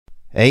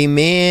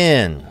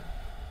Amen.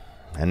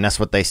 And that's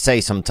what they say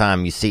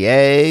sometimes. You see,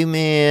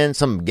 amen.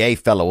 Some gay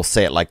fella will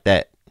say it like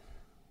that.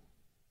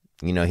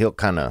 You know, he'll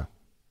kind of,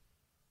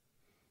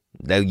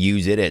 they'll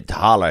use it to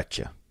holler at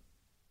you.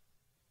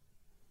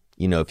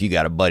 You know, if you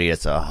got a buddy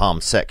that's a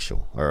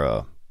homosexual or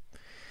a,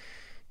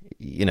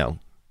 you know,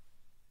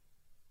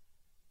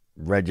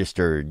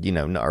 registered, you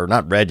know, or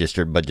not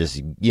registered, but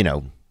just, you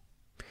know,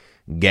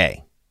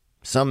 gay.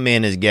 Some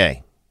men is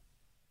gay.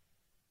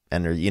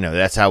 And, you know,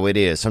 that's how it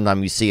is.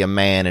 Sometimes you see a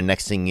man and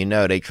next thing you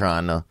know, they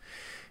trying to,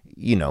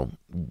 you know,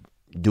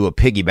 do a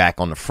piggyback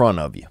on the front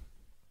of you.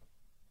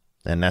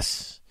 And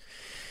that's,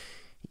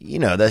 you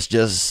know, that's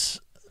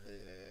just,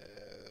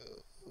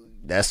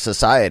 that's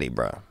society,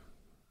 bro.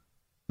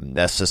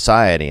 That's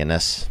society. And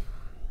that's,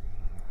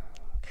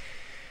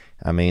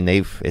 I mean,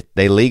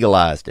 they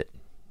legalized it.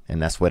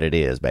 And that's what it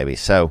is, baby.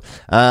 So,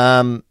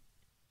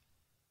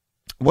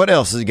 what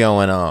else is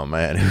going on,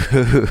 man?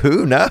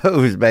 Who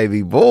knows,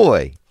 baby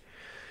boy?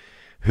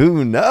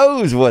 Who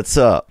knows what's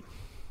up?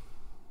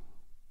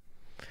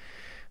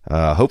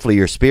 Hopefully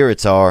your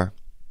spirits are.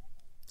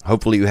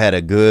 Hopefully you had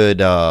a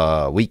good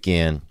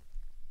weekend.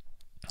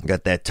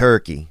 Got that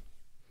turkey.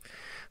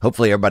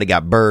 Hopefully everybody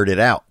got birded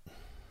out.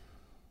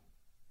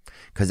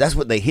 Because that's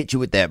what they hit you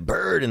with, that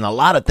bird. And a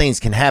lot of things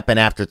can happen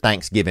after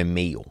Thanksgiving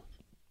meal.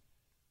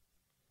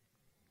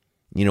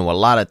 You know, a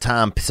lot of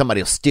time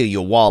somebody will steal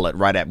your wallet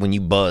right at when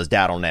you buzzed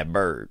out on that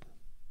bird.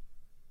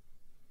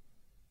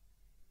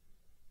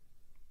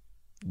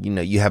 You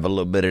know, you have a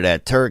little bit of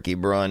that turkey,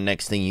 bro, and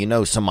next thing you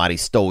know, somebody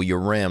stole your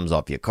rims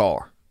off your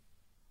car.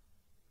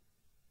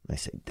 They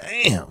say,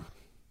 damn.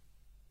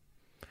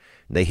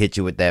 They hit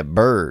you with that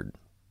bird.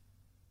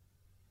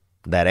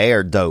 That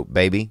air dope,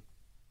 baby.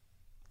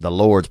 The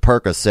Lord's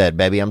Percocet,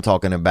 baby. I'm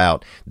talking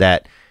about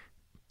that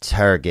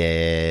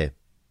turkey.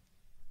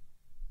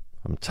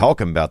 I'm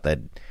talking about that.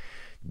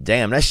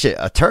 Damn, that shit.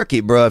 A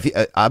turkey, bro.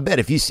 I bet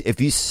if you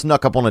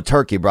snuck up on a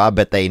turkey, bro, I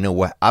bet they know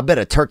what. I bet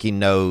a turkey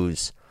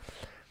knows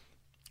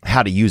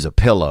how to use a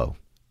pillow.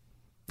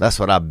 That's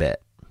what I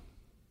bet.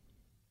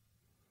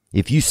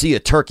 If you see a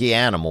turkey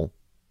animal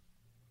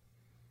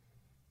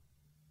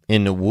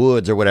in the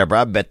woods or whatever,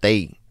 I bet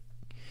they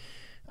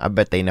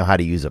know how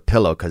to use a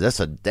pillow, because that's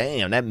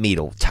that meat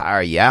will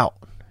tire you out.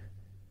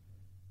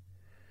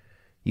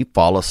 You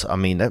follow, I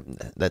mean,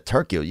 that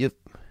turkey,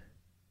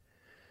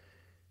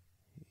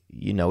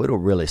 you know, it'll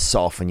really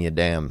soften your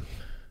damn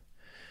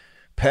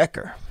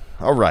pecker.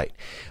 All right.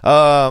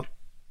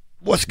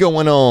 What's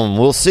going on?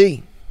 We'll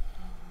see.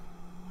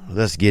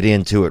 Let's get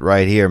into it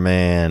right here,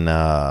 man.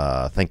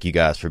 Thank you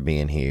guys for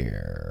being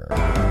here.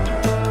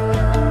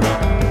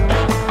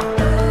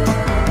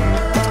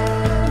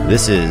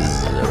 This is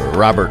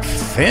Robert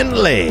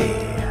Finley.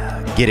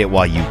 Get it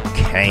while you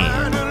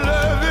can.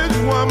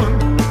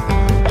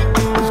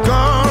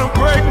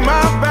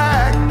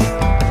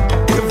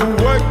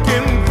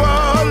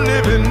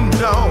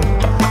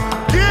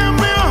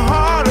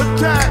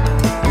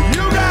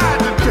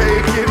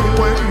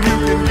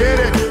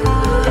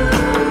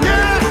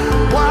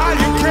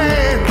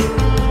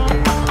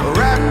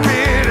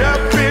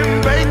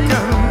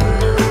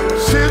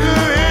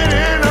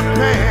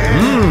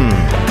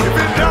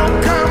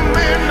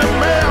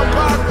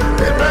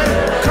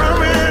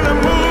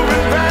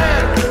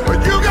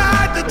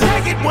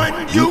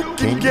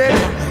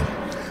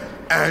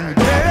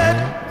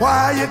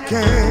 Why you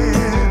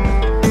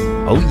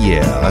can. Oh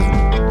yeah,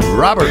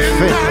 Robert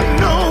Finley. I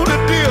know the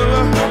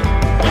dealer,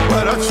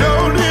 but I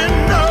sure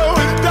didn't know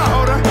his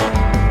daughter.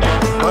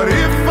 But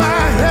if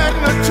I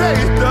hadn't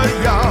chased her,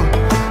 y'all,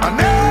 I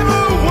never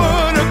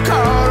would have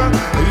caught her.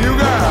 You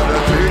gotta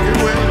take it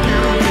when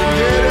you can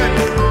get it.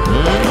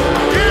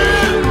 Get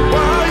it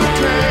while you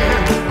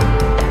can.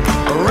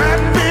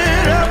 Wrap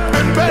it up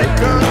in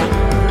bacon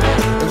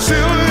and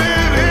seal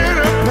it in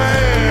a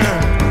pan.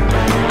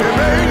 It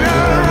may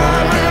not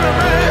arrive in a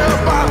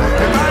mailbox,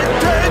 it might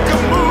take a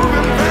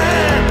moving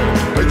van,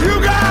 but you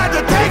got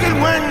to take it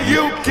when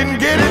you can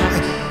get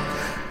it,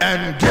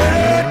 and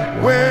get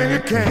it when you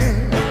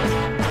can.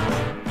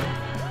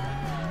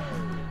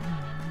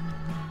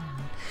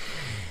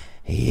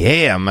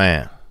 Yeah,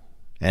 man.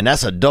 And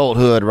that's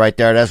adulthood right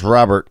there. That's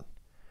Robert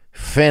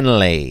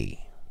Finley.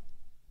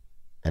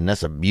 And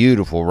that's a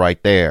beautiful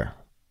right there.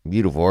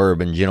 Beautiful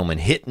urban gentleman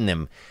hitting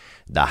them,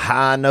 the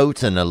high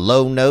notes and the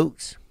low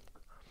notes.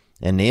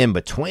 And the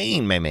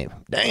in-between,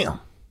 man. Damn.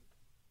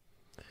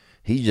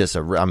 He's just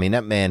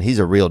that man, he's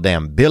a real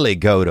damn Billy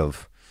Goat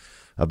of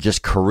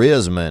just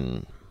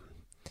charisma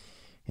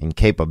and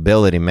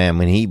capability, man.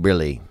 When he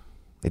really,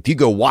 if you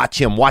go watch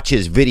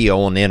his video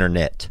on the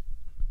internet.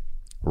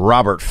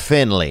 Robert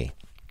Finley.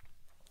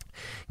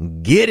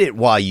 Get it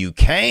while you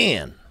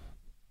can.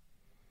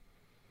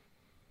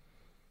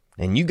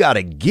 And you got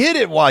to get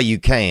it while you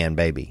can,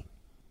 baby.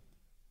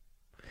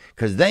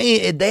 Because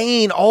they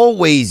ain't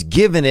always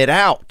giving it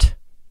out.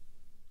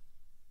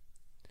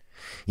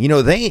 You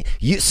know,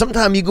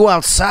 sometimes you go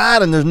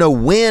outside and there's no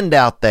wind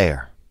out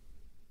there.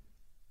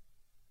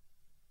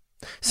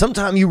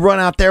 Sometimes you run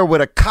out there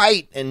with a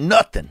kite and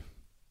nothing.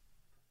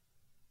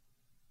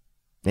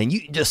 And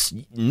you just,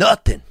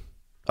 nothing.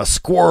 A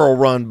squirrel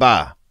run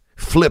by,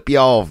 flip you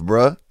off,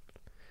 bruh.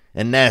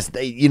 And that's,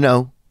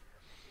 God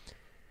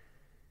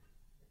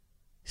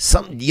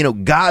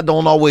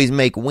don't always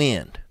make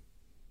wind.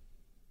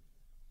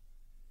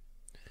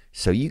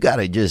 So you got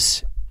to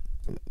just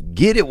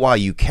get it while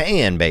you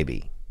can,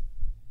 baby.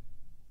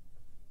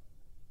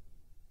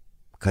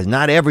 Because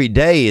not every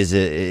day is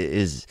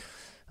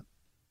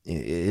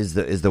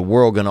the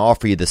world going to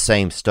offer you the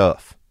same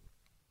stuff.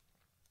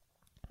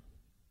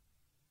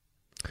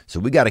 So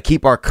we got to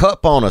keep our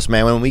cup on us,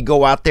 man. When we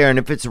go out there, and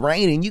if it's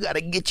raining, you got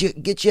to get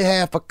you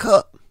half a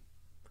cup.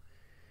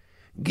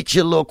 Get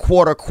you a little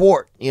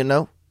quart,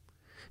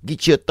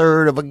 Get you a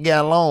third of a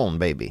gallon,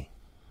 baby.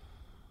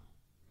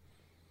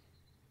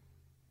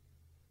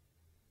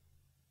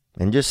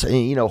 And just,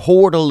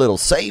 hoard a little,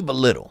 save a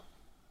little.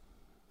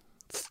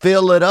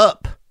 Fill it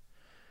up.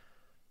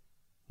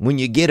 When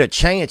you get a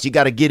chance, you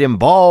got to get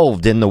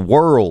involved in the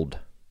world.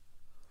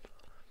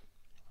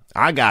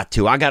 I got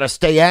to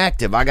stay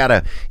active. I got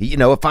to,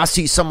 if I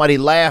see somebody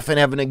laughing,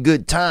 having a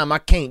good time, I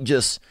can't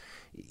just,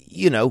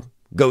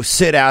 go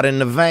sit out in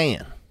the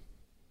van.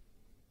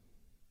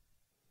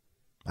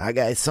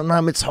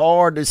 Sometimes it's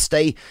hard to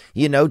stay,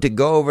 to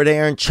go over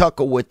there and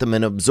chuckle with them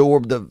and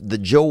absorb the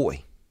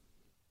joy.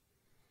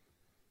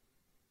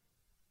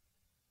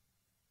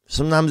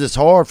 Sometimes it's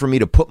hard for me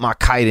to put my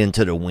kite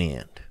into the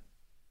wind.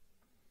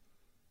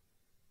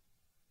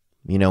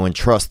 And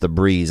trust the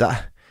breeze.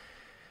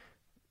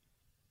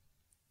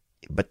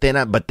 But then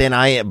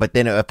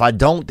if I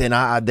don't, then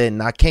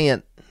I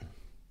can't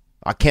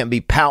be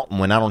pouting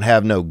when I don't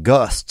have no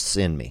gusts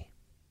in me.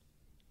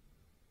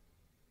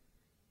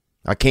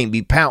 I can't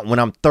be pouting when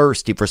I'm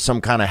thirsty for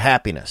some kind of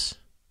happiness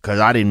because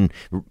I didn't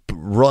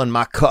run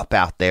my cup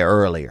out there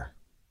earlier.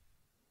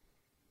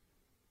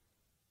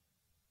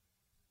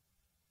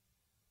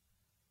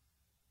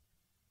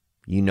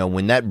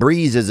 When that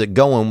breeze is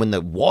going, when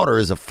the water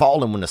is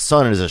falling, when the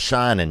sun is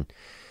shining,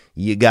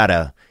 you got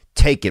to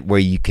take it where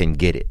you can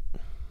get it.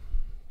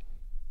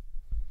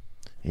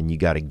 And you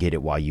got to get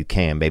it while you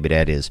can, baby.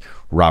 That is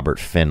Robert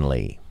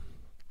Finley.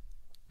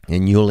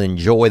 And you'll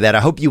enjoy that. I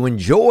hope you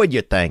enjoyed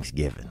your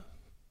Thanksgiving.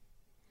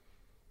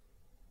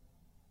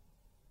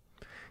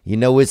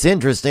 It's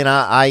interesting.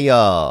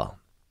 I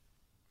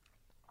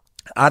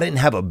didn't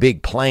have a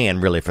big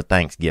plan really for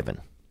Thanksgiving.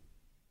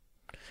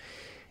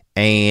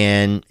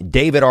 And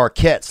David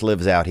Arquette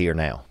lives out here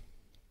now.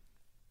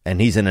 And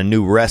he's in a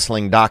new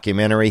wrestling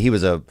documentary. He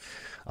was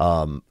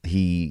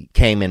he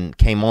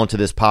came onto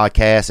this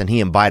podcast and he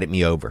invited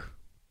me over.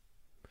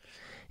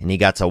 And he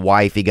got a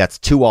wife. He got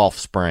 2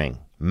 offspring,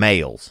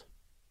 males,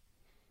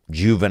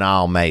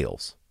 juvenile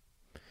males.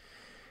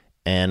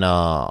 And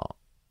so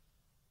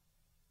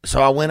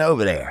I went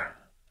over there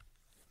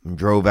and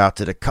drove out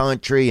to the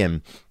country,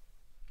 and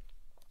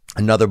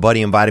another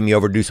buddy invited me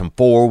over to do some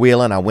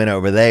 4-wheeling. I went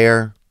over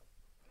there.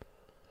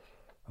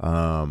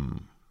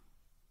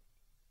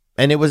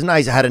 And it was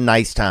nice. I had a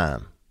nice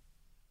time.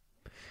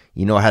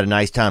 I had a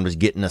nice time just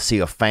getting to see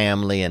a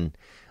family, and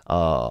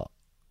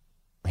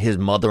his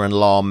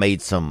mother-in-law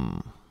made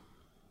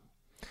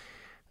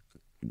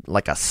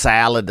like a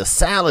salad. The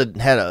salad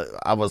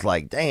I was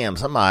like, damn,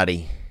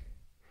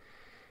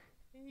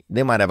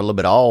 they might have a little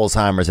bit of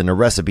Alzheimer's in the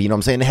recipe. You know what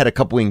I'm saying? They had a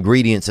couple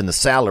ingredients in the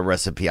salad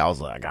recipe. I was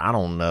like, I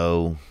don't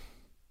know.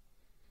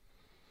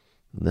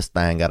 This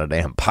thing got a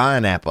damn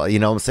pineapple. You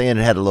know what I'm saying?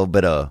 It had a little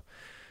bit of,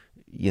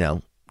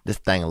 this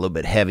thing a little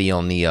bit heavy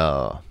on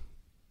the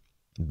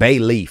bay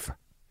leaf.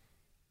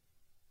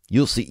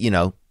 You'll see,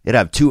 it'd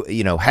have 2,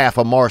 half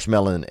a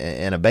marshmallow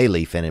and a bay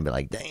leaf in it. Be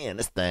like, damn,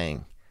 this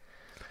thing.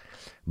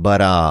 But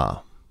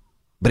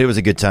it was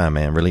a good time,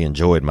 man. Really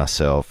enjoyed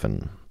myself.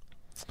 And,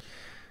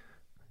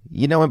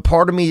 and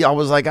part of me, I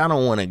was like, I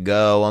don't want to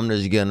go. I'm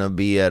just going to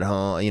be at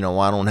home.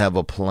 I don't have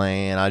a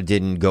plan. I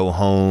didn't go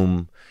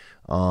home.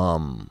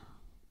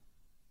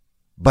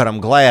 But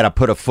I'm glad I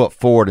put a foot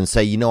forward and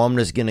say, I'm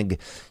just going to,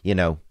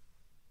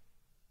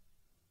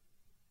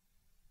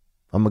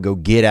 I'm going to go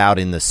get out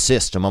in the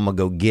system. I'm going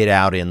to go get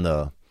out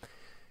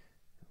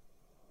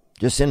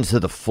just into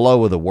the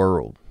flow of the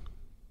world.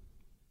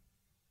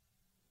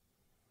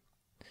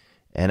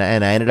 And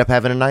I ended up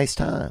having a nice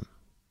time.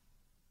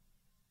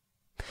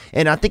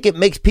 And I think it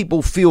makes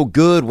people feel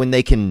good when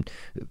they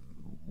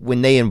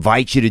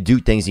invite you to do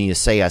things and you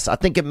say yes. I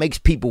think it makes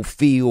people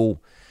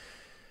feel,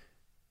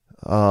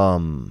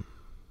 I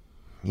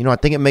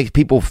think it makes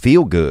people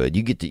feel good.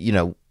 You get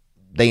to,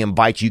 they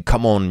invite you,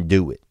 come on and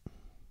do it.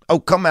 Oh,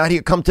 come out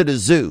here, come to the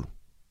zoo.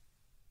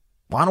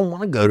 Well, I don't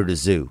want to go to the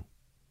zoo.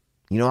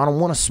 I don't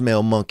want to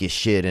smell monkey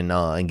shit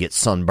and get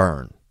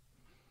sunburned.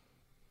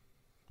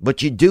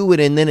 But you do it,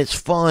 and then it's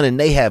fun, and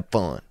they have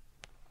fun.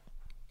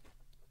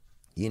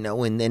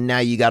 And then now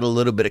you got a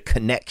little bit of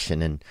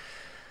connection, and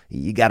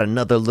you got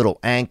another little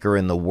anchor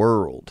in the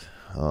world.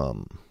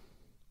 I'm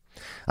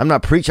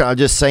not preaching. I'm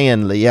just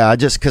saying,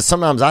 because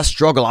sometimes I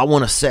struggle. I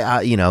want to say,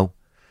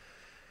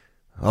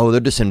 they're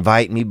just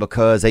inviting me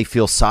because they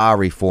feel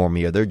sorry for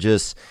me, or they're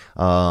just,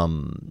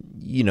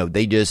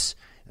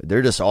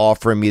 They're just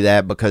offering me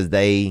that because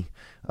they,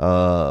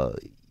 they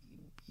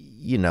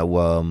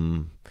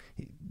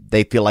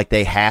feel like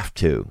they have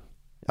to.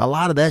 A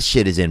lot of that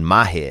shit is in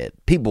my head.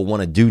 People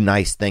want to do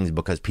nice things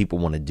because people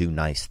want to do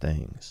nice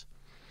things.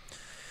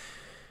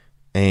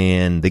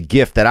 And the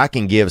gift that I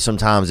can give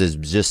sometimes is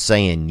just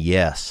saying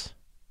yes.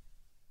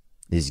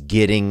 Is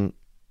getting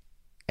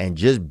and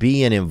just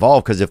being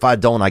involved. Because if I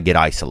don't, I get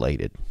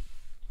isolated.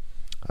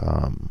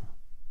 And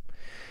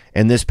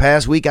this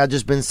past week, I've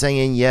just been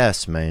saying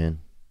yes, man.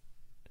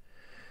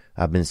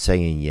 I've been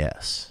saying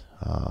yes.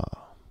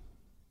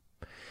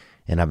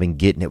 And I've been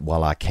getting it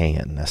while I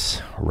can.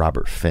 That's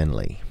Robert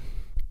Finley.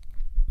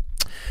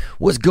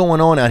 What's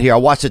going on out here? I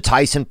watched the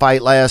Tyson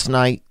fight last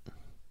night.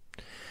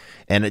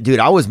 And, dude,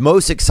 I was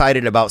most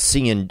excited about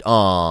seeing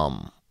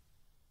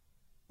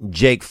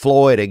Jake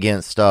Floyd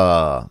against,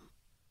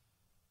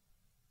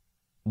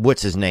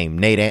 what's his name?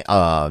 Nate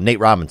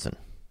Robinson.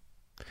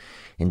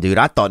 And, dude,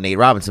 I thought Nate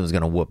Robinson was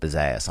going to whoop his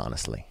ass,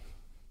 honestly.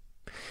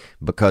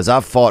 Because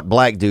I've fought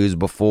black dudes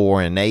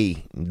before, and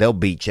they'll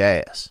beat your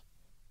ass.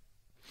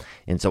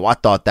 And so I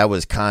thought that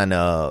was kind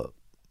of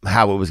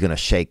how it was going to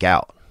shake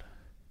out.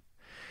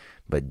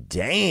 But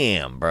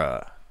damn,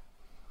 bruh.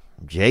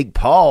 Jake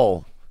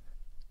Paul,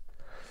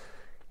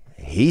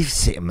 he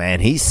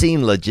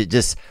seemed legit.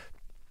 Just,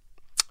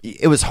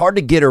 it was hard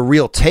to get a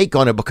real take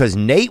on it because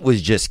Nate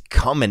was just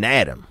coming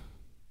at him.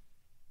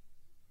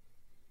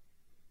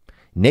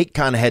 Nate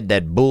kind of had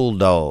that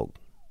bulldog.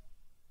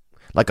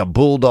 Like a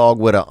bulldog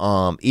with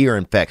a ear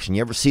infection.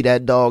 You ever see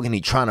that dog and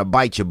he trying to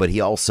bite you, but he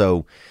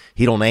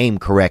don't aim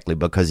correctly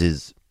because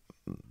his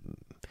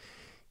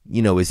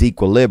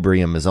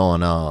equilibrium is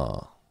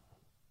on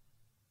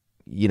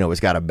it's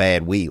got a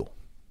bad wheel.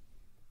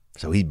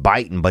 So he's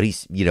biting, but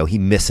he's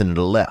missing to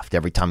the left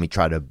every time he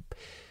try to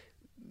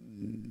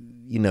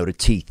to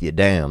teeth you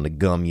down, to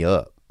gum you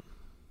up.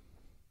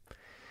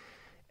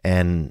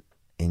 And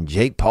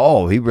Jake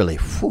Paul, he really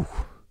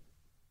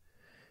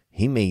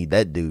he made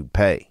that dude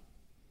pay.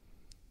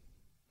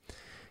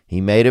 He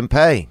made him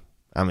pay.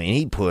 I mean,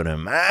 he put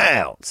him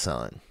out,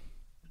 son.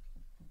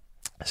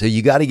 So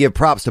you got to give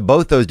props to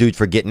both those dudes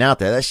for getting out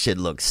there. That shit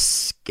looks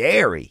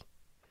scary.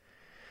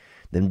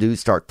 Them dudes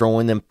start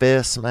throwing them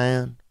fists,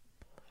 man.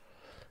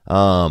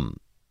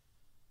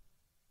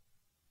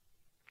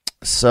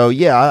 So,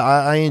 yeah,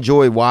 I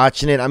enjoy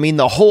watching it. I mean,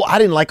 I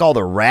didn't like all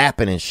the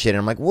rapping and shit.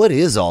 I'm like, what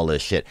is all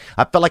this shit?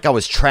 I felt like I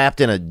was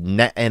trapped in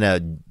a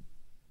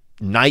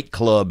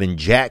nightclub in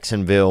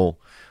Jacksonville,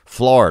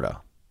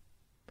 Florida.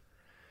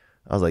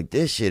 I was like,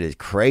 this shit is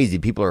crazy.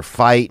 People are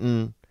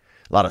fighting.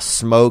 A lot of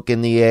smoke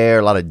in the air.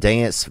 A lot of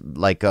dance.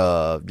 Like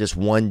just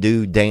one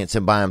dude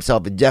dancing by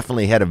himself. It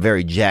definitely had a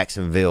very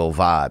Jacksonville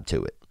vibe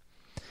to it.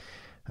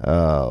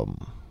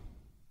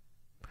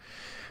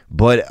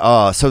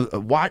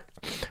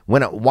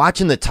 When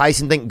watching the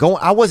Tyson thing,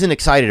 I wasn't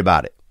excited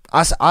about it.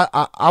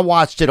 I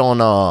watched it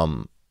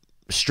on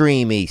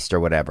Stream East or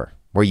whatever,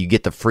 where you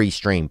get the free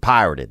stream,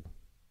 pirated.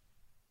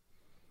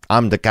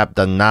 I'm the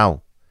captain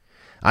now.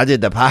 I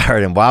did the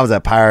pirate, and while I was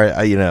that pirate,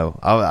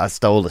 I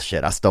stole the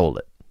shit. I stole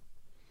it.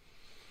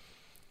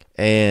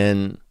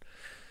 And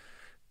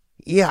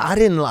yeah,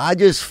 I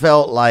just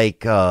felt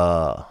like,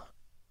 I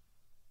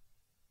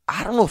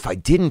don't know if I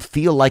didn't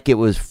feel like it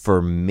was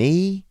for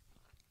me.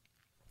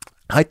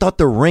 I thought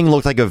the ring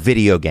looked like a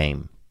video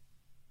game.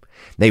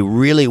 They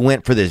really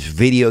went for this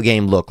video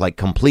game look, like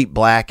complete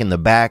black in the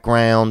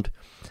background.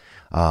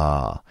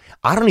 I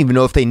don't even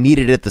know if they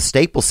needed it at the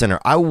Staples Center.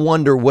 I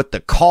wonder what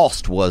the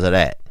cost was of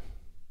that.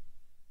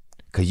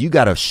 Because you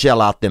got to shell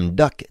out them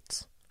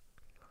ducats.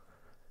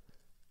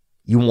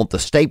 You want the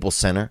Staples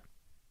Center.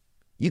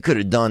 You could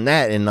have done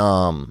that in,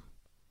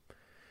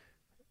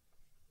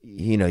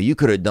 you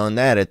could have done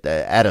that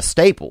at a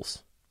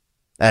Staples.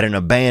 At an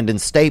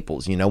abandoned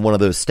Staples. One of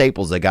those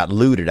Staples that got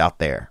looted out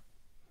there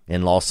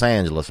in Los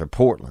Angeles or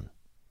Portland.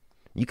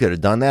 You could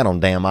have done that on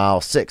damn aisle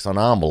 6 on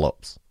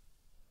envelopes.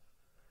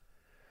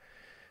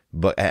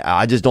 But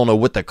I just don't know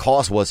what the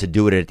cost was to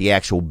do it at the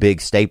actual big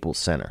Staples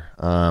Center.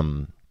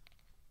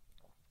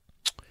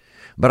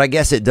 But I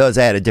guess it does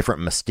add a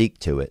different mystique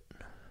to it.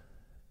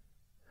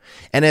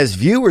 And as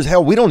viewers,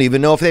 hell, we don't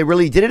even know if they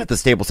really did it at the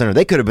Staples Center.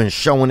 They could have been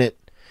showing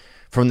it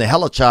from the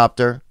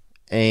helicopter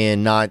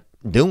and not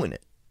doing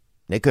it.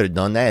 They could have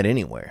done that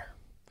anywhere.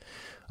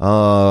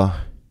 What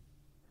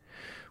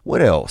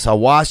else? I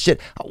watched it.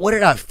 What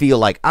did I feel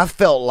like? I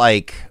felt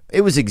like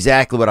it was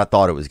exactly what I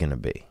thought it was going to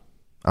be.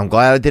 I'm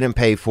glad I didn't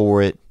pay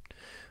for it.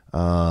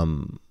 I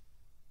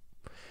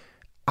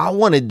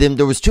wanted them.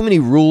 There was too many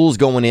rules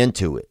going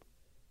into it.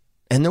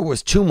 And there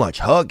was too much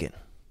hugging.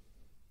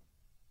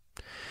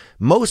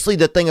 Mostly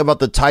the thing about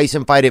the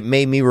Tyson fight, it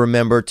made me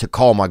remember to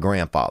call my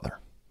grandfather.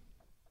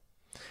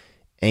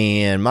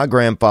 And my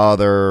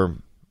grandfather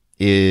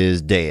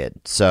is dead.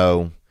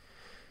 So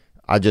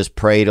I just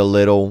prayed a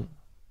little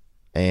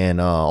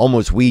and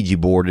almost Ouija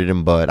boarded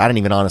him, but I didn't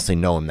even honestly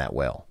know him that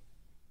well.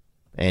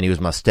 And he was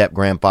my step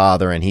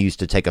grandfather, and he used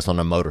to take us on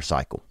a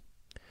motorcycle.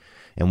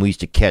 And we used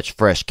to catch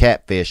fresh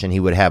catfish, and he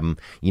would have them,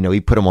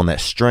 he'd put them on that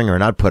stringer,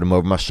 and I'd put them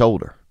over my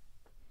shoulder.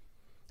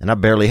 And I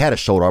barely had a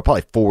shoulder. I was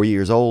probably 4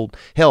 years old.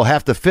 Hell,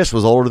 half the fish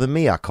was older than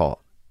me I caught.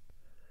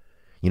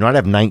 I'd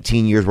have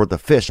 19 years worth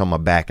of fish on my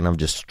back, and I'm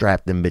just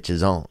strapped them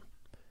bitches on.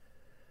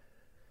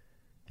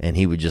 And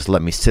he would just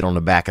let me sit on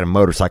the back of the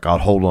motorcycle.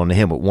 I'd hold on to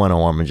him with one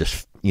arm and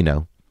just,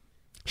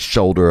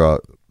 shoulder a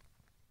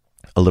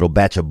little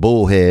batch of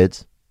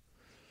bullheads,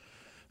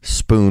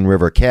 Spoon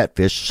River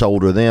catfish,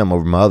 shoulder them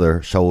over my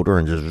other shoulder,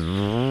 and just,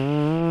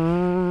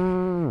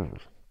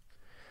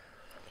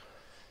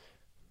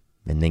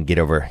 and then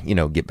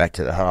get back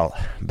to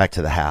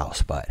the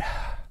house.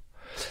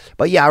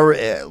 But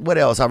yeah, what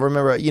else? I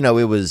remember,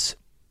 it was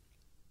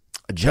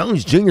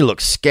Jones Jr.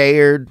 looked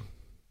scared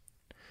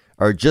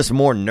or just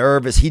more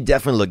nervous. He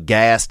definitely looked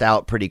gassed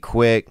out pretty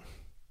quick.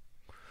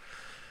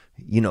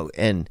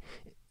 And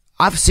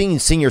I've seen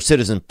senior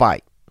citizen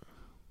fight.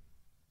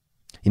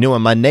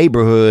 In my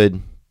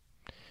neighborhood,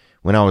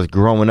 when I was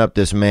growing up,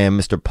 this man,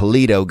 Mr.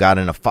 Polito, got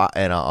in a fight,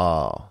 and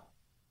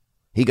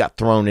he got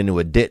thrown into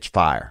a ditch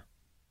fire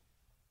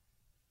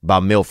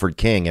by Milford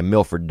King, and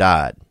Milford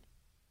died.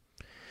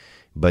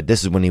 But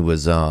this is when he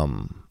was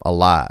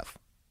alive.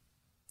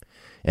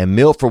 And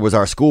Milford was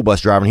our school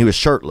bus driver, and he was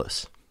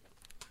shirtless.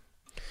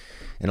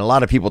 And a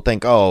lot of people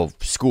think,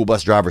 school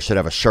bus drivers should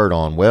have a shirt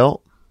on.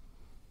 Well,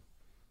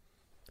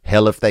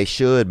 hell if they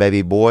should,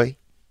 baby boy.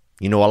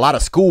 A lot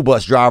of school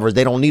bus drivers,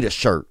 they don't need a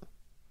shirt.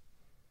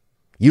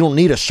 You don't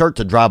need a shirt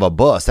to drive a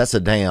bus. That's a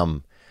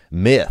damn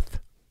myth.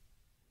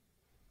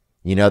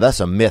 That's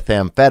a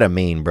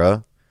methamphetamine,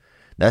 bro.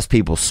 That's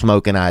people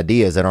smoking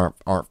ideas that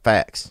aren't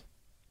facts.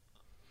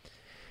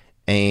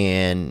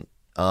 And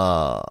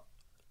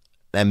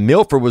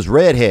Milford was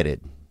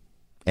redheaded,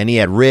 and he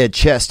had red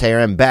chest hair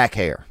and back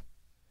hair.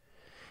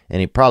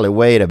 And he probably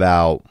weighed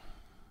about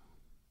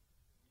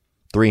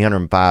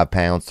 305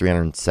 pounds,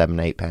 307,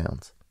 8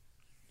 pounds.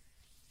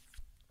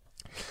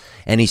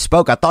 And I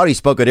thought he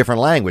spoke a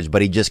different language,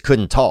 but he just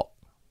couldn't talk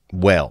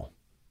well.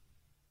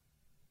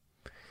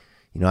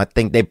 I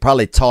think they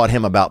probably taught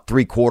him about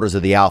 3/4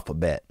 of the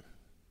alphabet.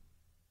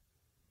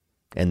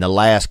 And the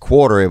last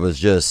quarter, it was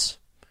just,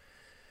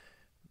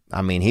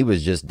 he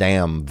was just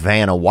damn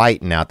Vanna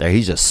Whiting out there.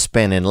 He's just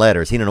spinning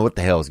letters. He didn't know what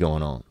the hell was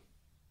going on.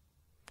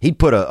 He'd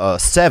put a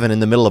 7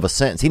 in the middle of a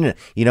sentence. He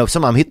didn't,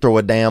 sometimes he'd throw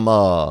a damn,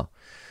 an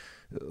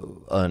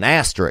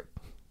asterisk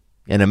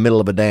in the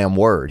middle of a damn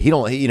word. He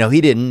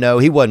didn't know.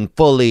 He wasn't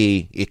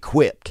fully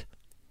equipped.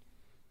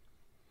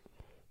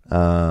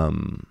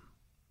 If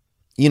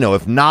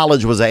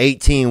knowledge was an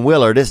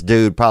 18-wheeler, this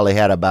dude probably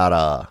had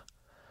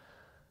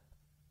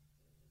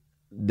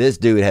this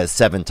dude has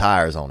 7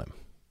 tires on him.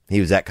 He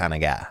was that kind of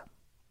guy.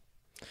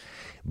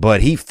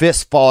 But he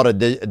fist fought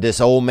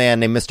this old man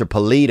named Mr.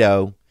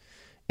 Polito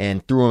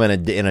and threw him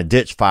in a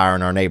ditch fire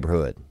in our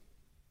neighborhood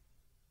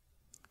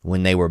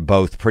when they were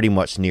both pretty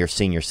much near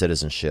senior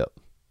citizenship.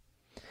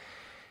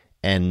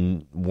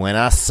 And when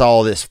I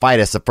saw this fight,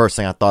 that's the first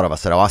thing I thought of. I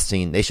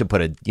said, they should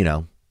put a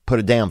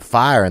damn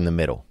fire in the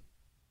middle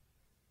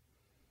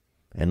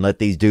and let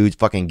these dudes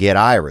fucking get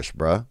Irish,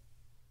 bruh.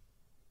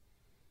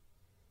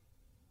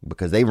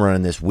 Because they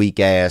running this weak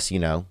ass,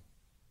 that's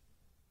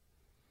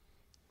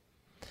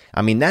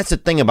the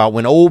thing about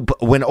when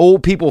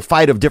old people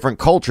fight of different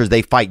cultures,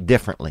 they fight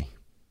differently.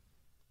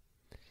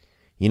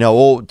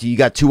 You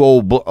got two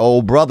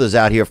old brothers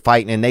out here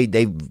fighting, and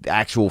they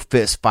actual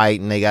fist fight,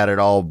 and they got it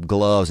all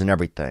gloves and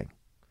everything.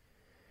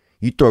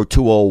 You throw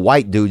 2 old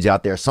white dudes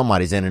out there,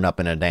 somebody's ending up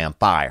in a damn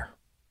fire.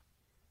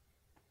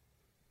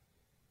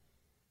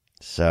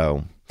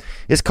 So,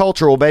 it's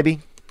cultural, baby.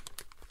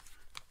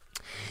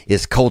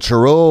 It's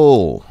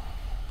cultural.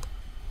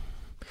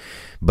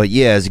 But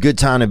yeah, it's a good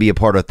time to be a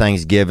part of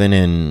Thanksgiving,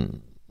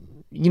 and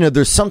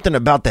there's something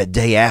about that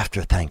day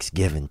after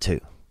Thanksgiving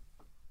too.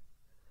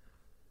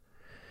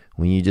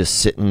 When you're just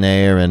sitting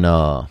there and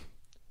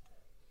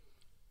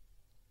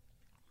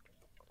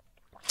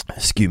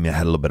excuse me, I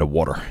had a little bit of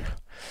water.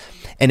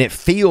 And it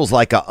feels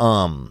like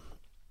the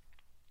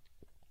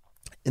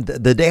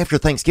day after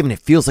Thanksgiving, it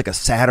feels like a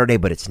Saturday,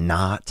 but it's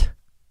not.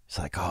 It's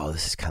like,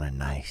 this is kind of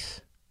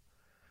nice.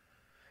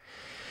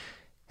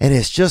 And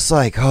it's just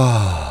like,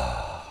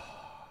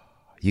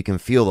 you can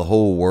feel the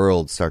whole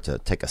world start to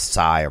take a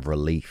sigh of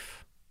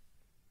relief.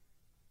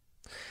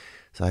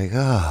 It's like,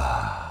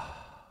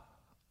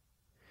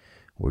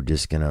 we're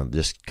just going to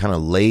just kind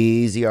of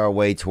lazy our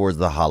way towards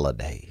the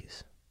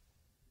holidays.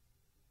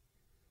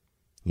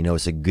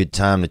 It's a good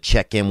time to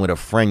check in with a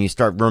friend. You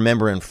start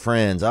remembering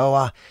friends.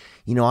 I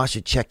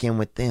should check in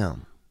with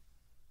them.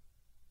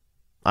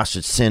 I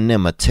should send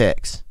them a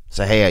text.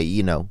 Say, hey,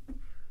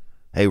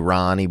 hey,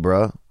 Ronnie,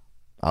 bro.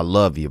 I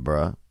love you,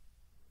 bro.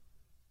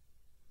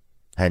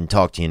 Hadn't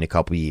talked to you in a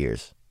couple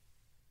years.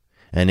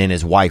 And then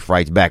his wife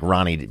writes back,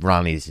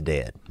 Ronnie's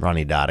dead.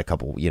 Ronnie died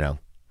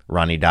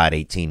Ronnie died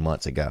 18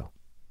 months ago.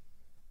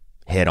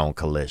 Head-on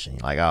collision.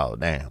 Like, oh,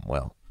 damn,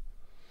 well.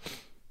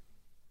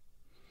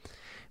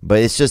 But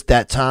it's just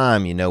that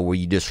time, where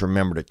you just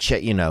remember to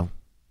check,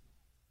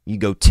 You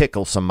go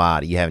tickle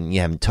somebody you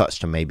haven't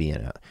touched them maybe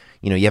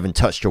you haven't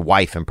touched your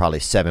wife in probably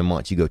 7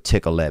 months. You go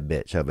tickle that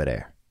bitch over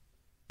there.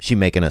 She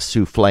making a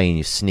souffle and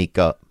you sneak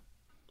up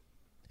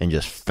and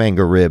just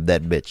finger rib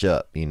that bitch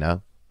up,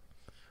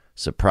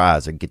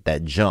 Surprise her, get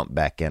that jump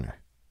back in her.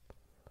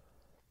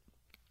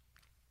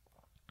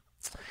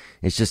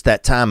 It's just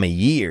that time of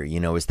year,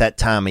 it's that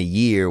time of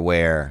year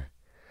where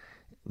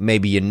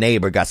maybe your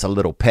neighbor got a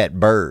little pet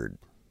bird.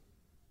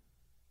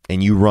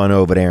 And you run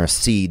over there and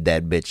seed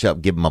that bitch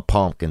up. Give him a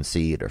pumpkin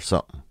seed or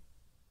something.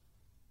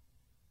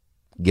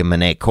 Give him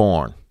an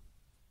acorn.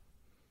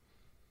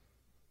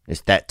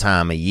 It's that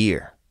time of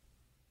year.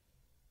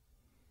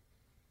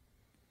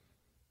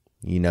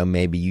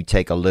 Maybe you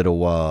take a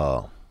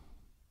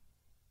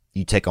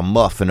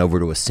muffin over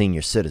to a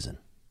senior citizen.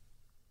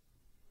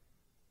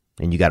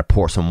 And you got to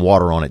pour some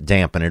water on it,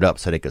 dampen it up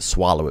so they could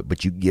swallow it.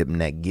 But you give them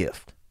that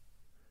gift.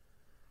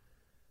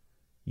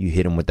 You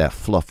hit him with that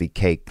fluffy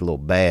cake, little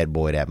bad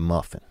boy, that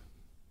muffin.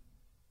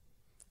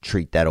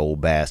 Treat that old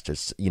bastard,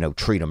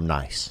 treat him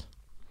nice.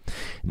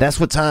 That's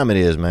what time it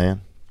is, man.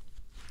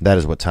 That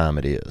is what time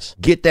it is.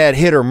 Get That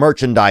Hitter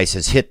merchandise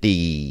has hit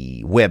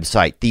the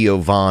website,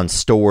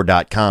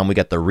 TheoVonStore.com. We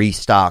got the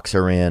restocks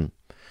are in.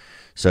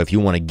 So if you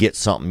want to get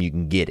something, you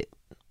can get it.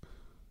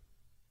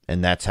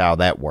 And that's how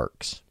that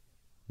works.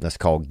 That's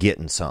called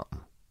getting something.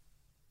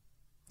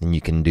 And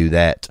you can do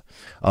that.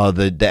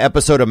 The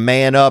episode of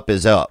Man Up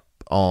is up.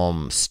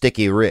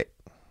 Sticky Rick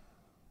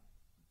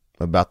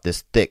about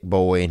this thick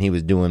boy, and he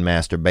was doing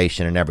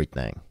masturbation and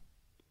everything,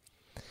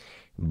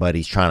 but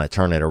he's trying to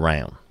turn it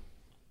around,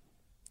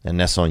 and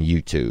that's on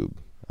YouTube.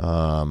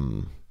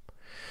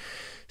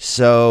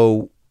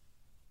 So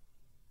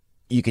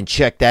you can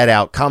check that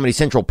out. Comedy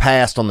Central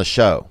passed on the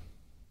show.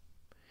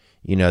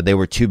 They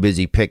were too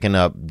busy picking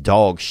up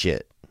dog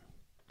shit,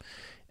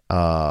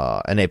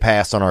 and they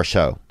passed on our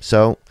show.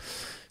 So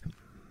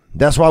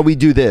that's why we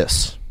do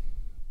this.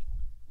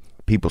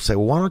 People say,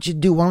 well, why don't you?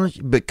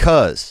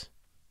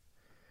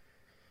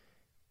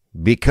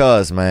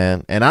 Because,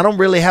 man. And I don't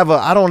really have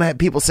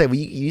people say, well,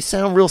 you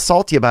sound real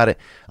salty about it.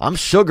 I'm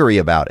sugary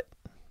about it.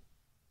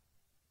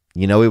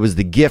 It was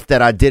the gift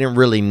that I didn't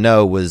really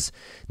know was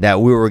that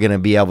we were going to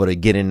be able to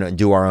get in and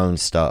do our own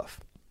stuff.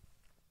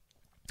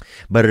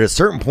 But at a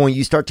certain point,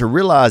 you start to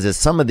realize that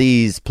some of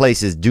these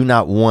places do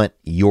not want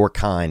your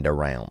kind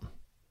around.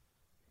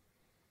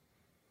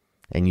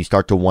 And you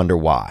start to wonder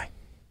why.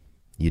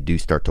 You do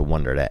start to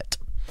wonder that.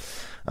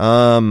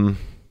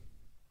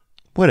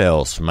 What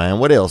else, man?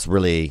 What else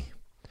really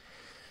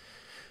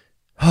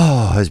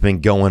has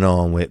been going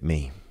on with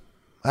me?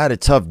 I had a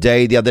tough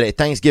day the other day.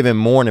 Thanksgiving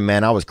morning,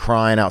 man, I was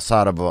crying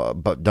outside of a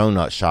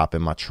donut shop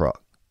in my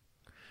truck.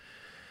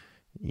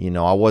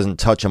 I wasn't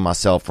touching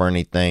myself or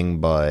anything,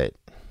 but,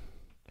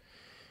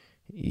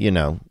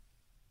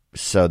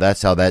 so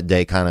that's how that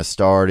day kind of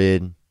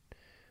started.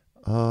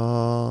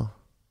 What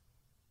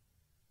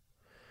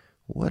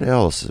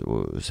else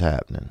was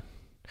happening?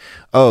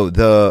 I'm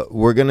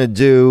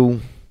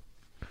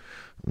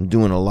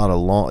doing a lot of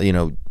a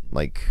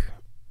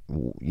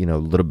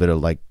little bit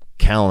of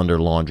calendar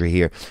laundry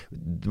here.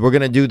 We're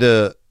going to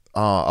do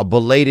a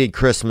belated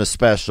Christmas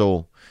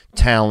special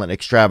talent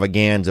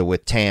extravaganza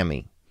with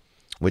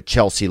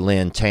Chelsea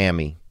Lynn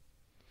Tammy.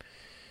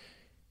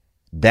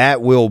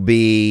 That's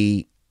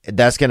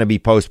going to be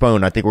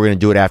postponed. I think we're going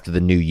to do it after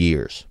the New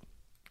Year's.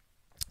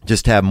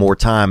 Just to have more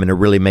time and to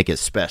really make it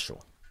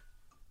special.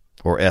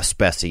 Or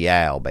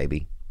especial,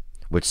 baby.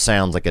 Which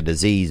sounds like a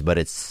disease, but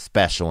it's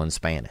special in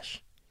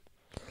Spanish.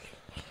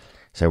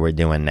 So we're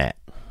doing that.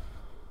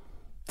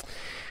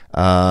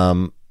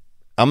 I'm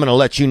going to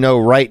let you know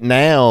right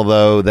now,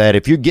 though, that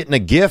if you're getting a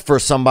gift for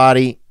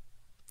somebody,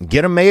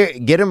 get them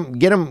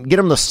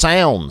the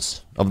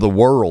sounds of the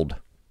world.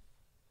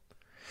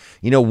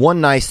 One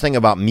nice thing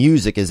about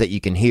music is that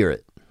you can hear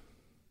it.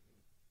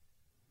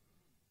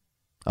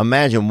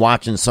 Imagine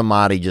watching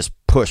somebody just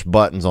push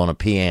buttons on a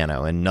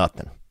piano and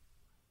nothing.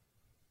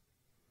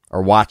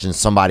 Or watching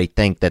somebody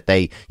think that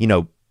they,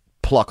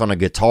 pluck on a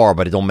guitar,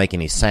 but it don't make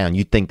any sound.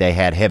 You'd think they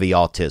had heavy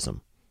autism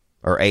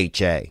or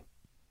HA.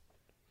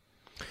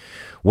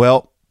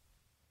 Well,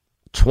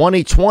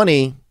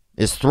 2020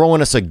 is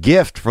throwing us a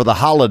gift for the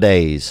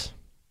holidays.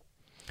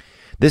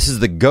 This is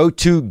the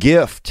go-to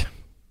gift.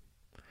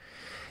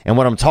 And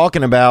what I'm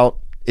talking about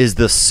is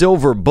the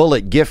silver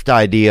bullet gift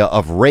idea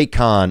of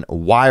Raycon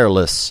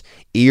wireless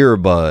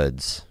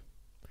earbuds.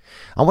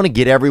 I want to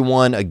get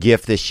everyone a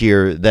gift this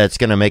year that's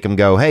going to make them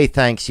go, hey,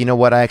 thanks. You know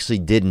what? I actually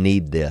did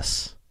need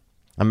this.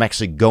 I'm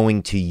actually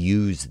going to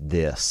use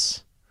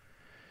this.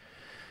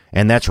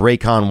 And that's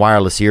Raycon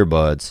wireless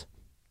earbuds.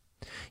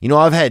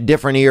 I've had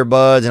different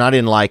earbuds and I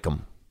didn't like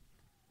them.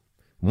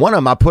 One of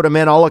them, I put them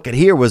in, all I could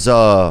hear was,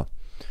 all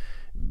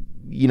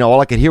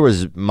I could hear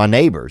was my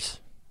neighbors.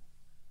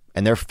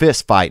 And they're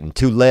fist fighting,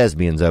 two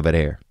lesbians over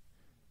there.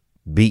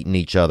 Beating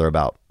each other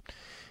about,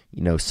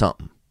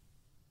 something.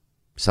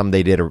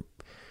 They did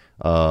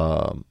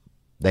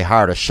they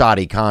hired a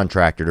shoddy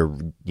contractor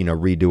to,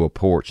 redo a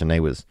porch, and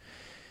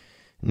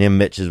them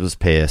Mitches was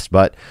pissed.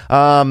 But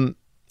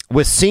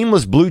With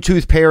seamless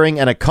Bluetooth pairing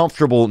and a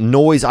comfortable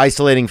noise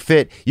isolating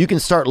fit, you can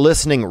start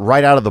listening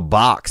right out of the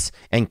box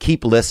and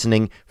keep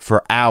listening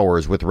for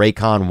hours with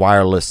Raycon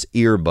wireless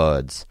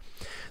earbuds.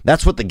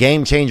 That's what the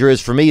game changer is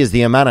for me, is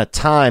the amount of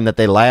time that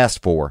they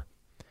last for.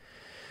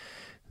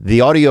 The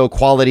audio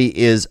quality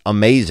is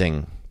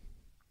amazing.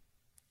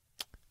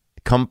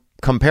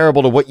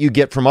 Comparable to what you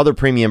get from other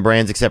premium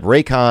brands, except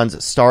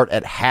Raycons start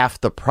at half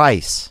the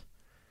price.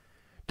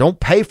 Don't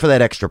pay for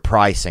that extra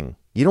pricing.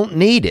 You don't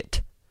need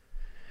it.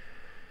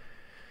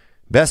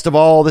 Best of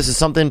all, this is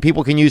something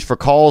people can use for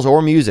calls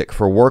or music,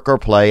 for work or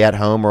play, at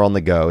home or on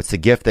the go. It's the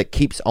gift that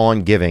keeps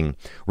on giving.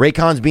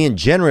 Raycon's being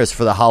generous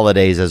for the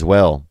holidays as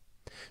well.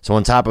 So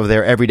on top of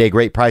their everyday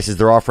great prices,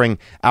 they're offering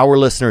our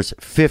listeners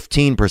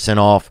 15%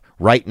 off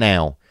right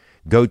now.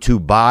 Go to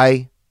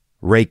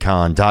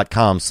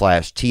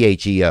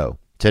buyraycon.com/THEO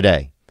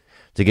today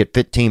to get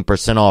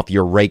 15% off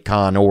your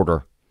Raycon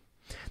order.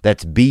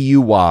 That's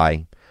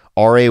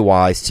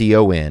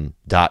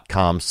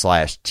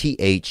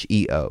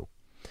BUYRAYCON.com/THEO.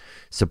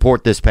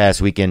 Support this past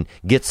weekend.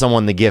 Get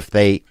someone the gift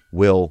they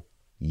will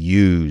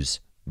use.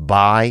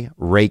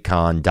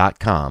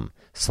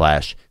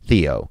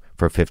 BuyRaycon.com/Theo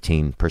for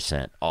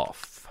 15%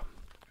 off.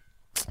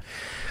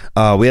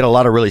 We had a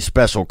lot of really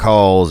special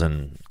calls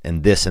and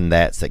this and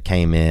that's that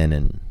came in,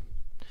 and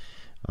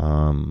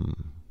I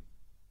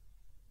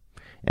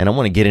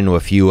want to get into a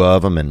few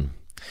of them. And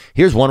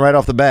here's one right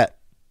off the bat.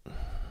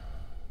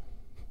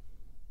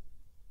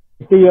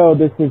 Theo,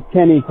 this is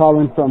Kenny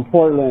calling from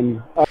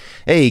Portland.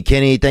 Hey,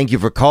 Kenny, thank you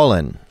for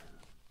calling.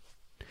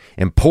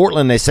 In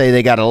Portland, they say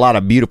they got a lot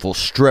of beautiful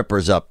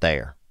strippers up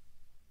there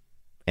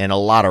and a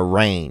lot of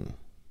rain.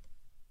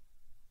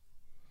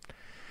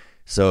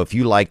 So if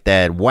you like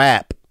that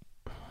WAP,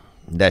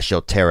 that's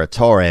your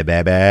territory,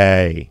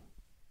 baby.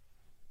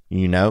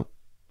 You know?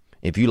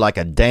 If you like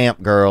a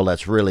damp girl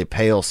that's really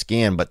pale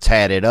skin but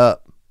tatted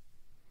up.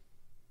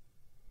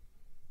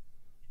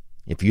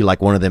 If you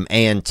like one of them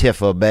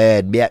Antifa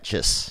bad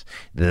bitches,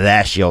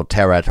 that's your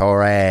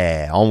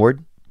territory.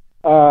 Onward.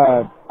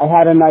 I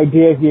had an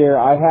idea here.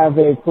 I have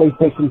a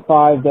PlayStation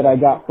 5 that I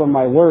got from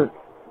my work.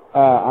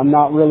 I'm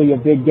not really a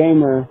big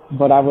gamer,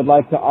 but I would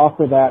like to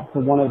offer that to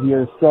one of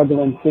your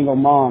struggling single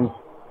moms.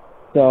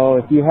 So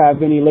if you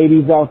have any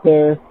ladies out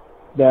there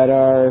that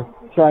are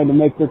trying to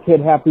make their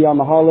kid happy on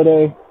the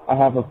holiday, I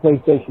have a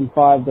PlayStation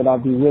 5 that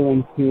I'd be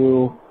willing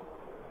to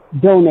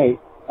donate.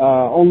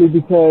 Only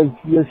because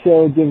your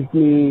show gives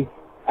me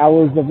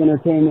hours of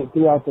entertainment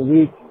throughout the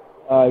week.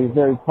 You're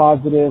very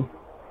positive.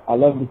 I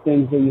love the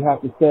things that you have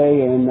to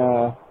say, and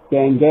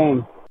gang,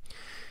 gang.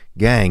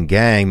 Gang,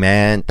 gang,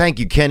 man. Thank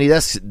you, Kenny.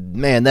 That's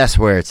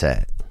where it's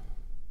at.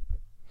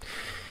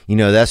 You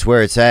know, that's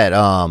where it's at.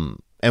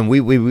 And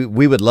we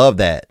would love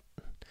that.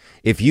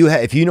 If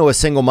you know a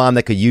single mom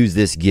that could use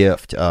this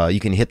gift, you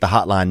can hit the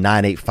hotline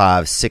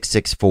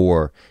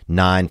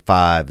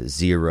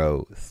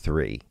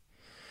 985-664-9503.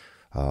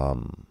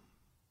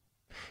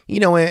 You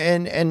know,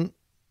 and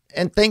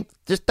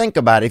think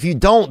about it. If you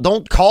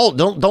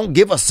don't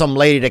give us some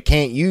lady that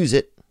can't use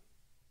it.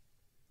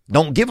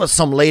 Don't give us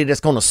some lady that's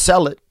going to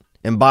sell it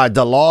and buy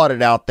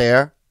Dilaudid out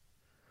there,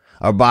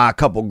 or buy a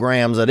couple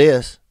grams of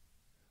this,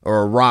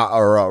 or a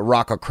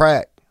rock of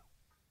crack.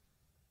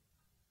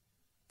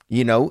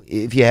 You know,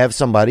 if you have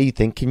somebody you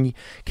think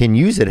can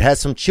use it, has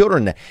some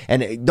children,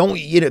 and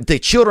if the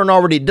children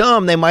already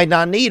dumb, they might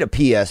not need a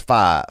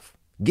PS5.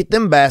 Get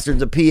them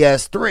bastards a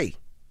PS3.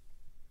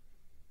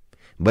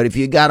 But if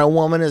you got a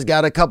woman that's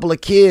got a couple of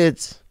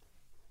kids,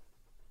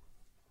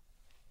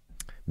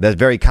 that's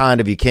very kind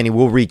of you, Kenny.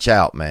 We'll reach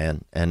out,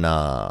 man, and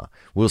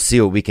we'll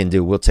see what we can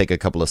do. We'll take a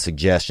couple of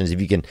suggestions.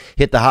 If you can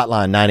hit the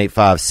hotline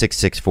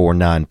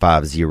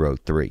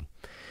 985-664-9503,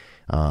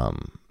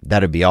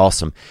 that'd be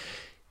awesome.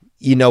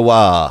 You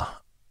know,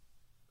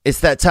 it's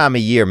that time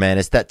of year, man.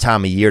 It's that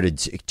time of year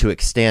to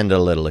extend a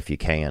little if you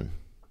can.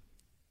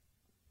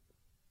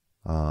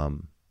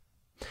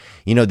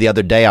 You know, the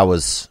other day I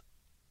was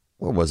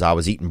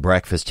eating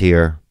breakfast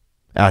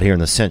out here in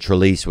the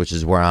Central East, which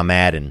is where I'm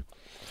at, and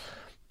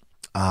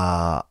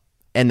I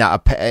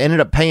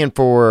ended up paying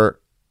for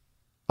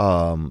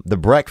the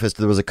breakfast.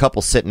 There was a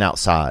couple sitting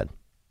outside,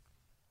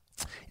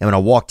 and when I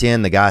walked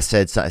in, the guy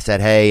said,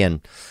 "Hey,"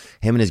 and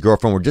him and his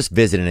girlfriend were just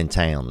visiting in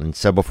town, and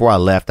so before I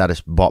left, I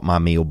just bought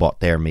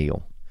their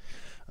meal,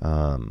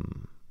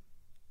 and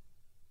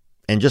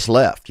just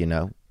left, you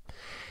know.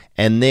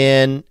 And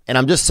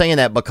I'm just saying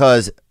that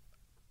because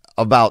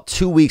about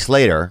 2 weeks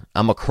later,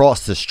 I'm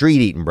across the street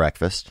eating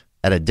breakfast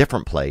at a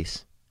different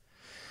place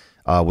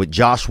with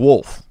Josh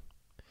Wolf.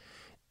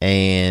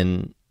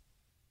 And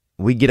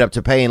we get up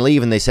to pay and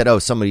leave, and they said, "Oh,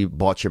 somebody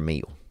bought your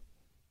meal."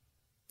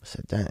 I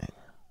said, "Dang."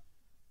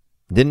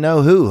 Didn't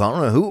know who. I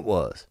don't know who it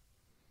was.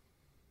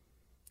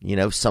 You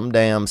know, some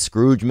damn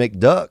Scrooge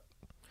McDuck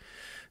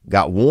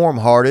got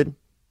warm-hearted.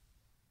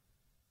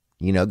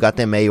 You know, got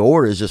them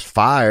aortas just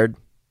fired.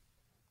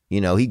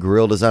 You know, he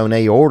grilled his own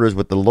aortas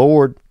with the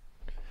Lord.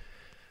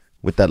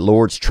 With that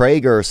Lord's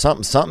Traeger or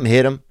something. Something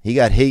hit him. He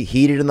got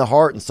heated in the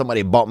heart, and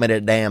somebody bought me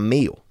that damn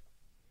meal.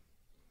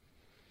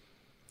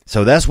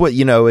 So that's what,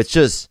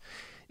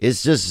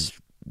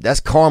 that's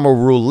karma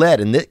roulette.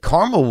 And that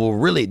karma will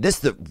really, this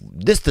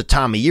the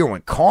time of year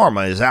when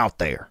karma is out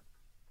there.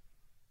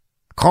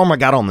 Karma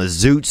got on the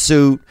Zoot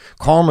suit.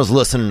 Karma's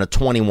listening to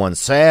 21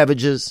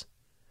 Savages.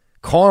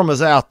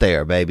 Karma's out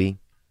there, baby.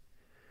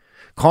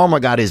 Karma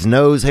got his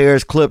nose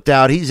hairs clipped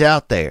out. He's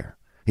out there.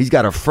 He's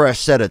got a fresh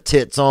set of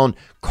tits on.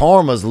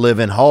 Karma's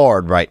living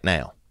hard right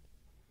now.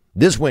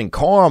 This when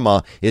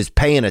karma is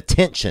paying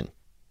attention.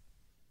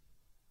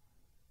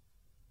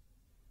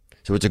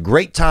 So it's a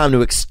great time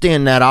to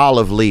extend that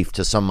olive leaf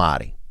to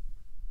somebody.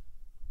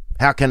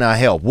 How can I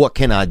help? What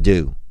can I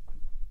do?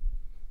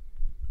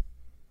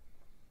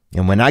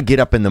 And when I get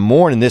up in the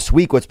morning this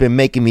week, what's been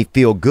making me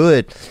feel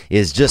good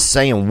is just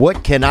saying,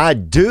 what can I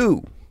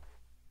do?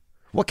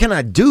 What can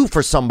I do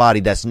for somebody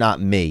that's not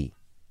me?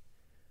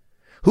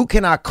 Who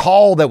can I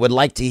call that would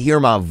like to hear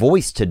my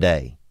voice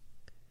today?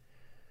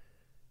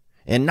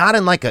 And not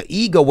in like an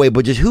ego way,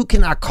 but just who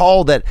can I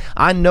call that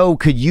I know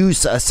could use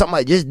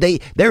somebody?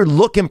 They're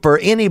looking for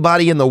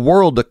anybody in the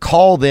world to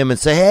call them and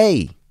say,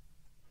 hey,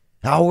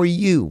 how are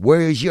you?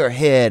 Where's your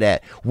head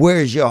at?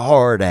 Where's your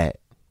heart at?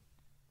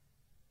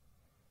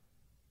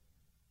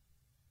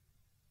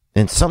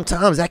 And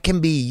sometimes that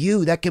can be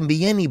you. That can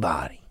be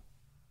anybody.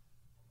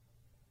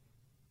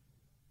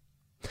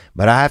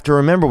 But I have to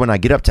remember when I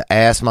get up to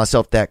ask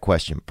myself that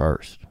question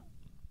first.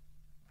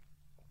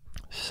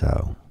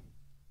 So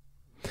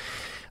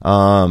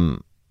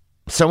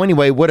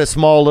anyway, what a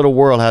small little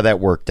world how that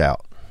worked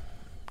out.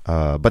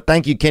 But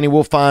thank you, Kenny.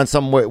 We'll find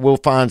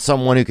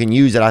someone who can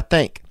use it, I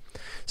think.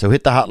 So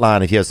hit the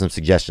hotline if you have some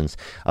suggestions.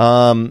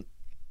 I'm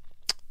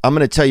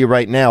going to tell you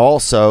right now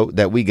also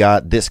that we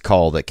got this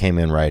call that came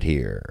in right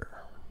here.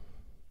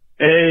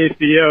 Hey,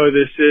 Theo,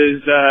 this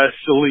is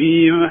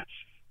Salim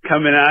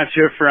coming at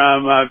you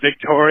from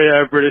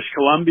Victoria, British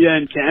Columbia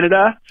in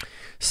Canada.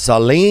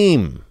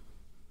 Salim.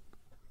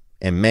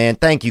 And man,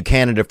 thank you,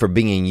 Canada, for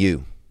being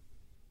you.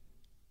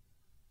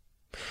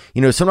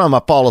 Sometimes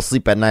I fall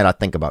asleep at night, I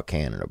think about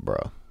Canada,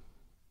 bro.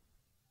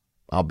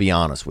 I'll be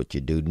honest with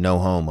you, dude. No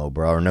homo,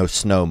 bro, or no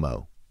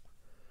snowmo.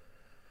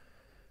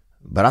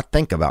 But I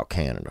think about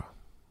Canada.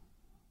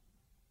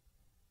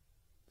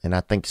 And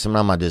I think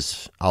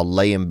sometimes I'll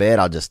lay in bed,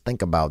 I'll just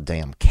think about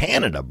damn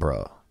Canada,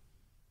 bro.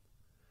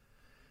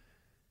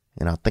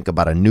 And I'll think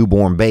about a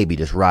newborn baby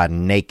just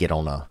riding naked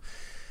on a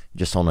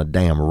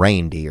damn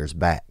reindeer's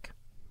back.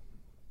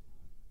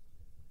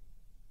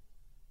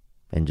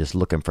 And just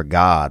looking for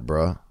God,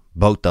 bro.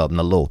 Both of them,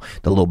 the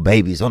little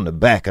baby's on the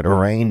back of the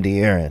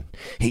reindeer, and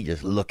he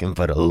just looking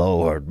for the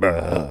Lord,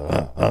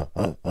 bro.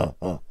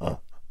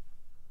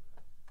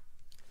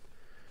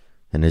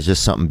 And there's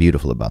just something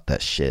beautiful about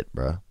that shit,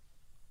 bro.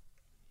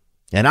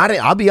 And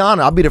I'll be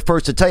honest, I'll be the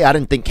first to tell you, I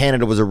didn't think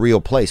Canada was a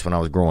real place when I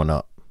was growing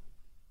up.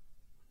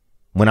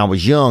 When I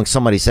was young,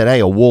 somebody said, hey,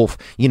 a wolf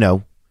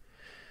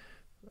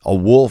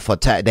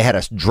attack. They had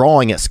a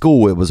drawing at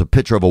school. It was a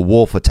picture of a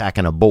wolf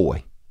attacking a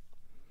boy.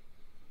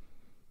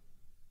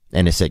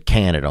 And it said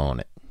Canada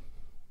on it.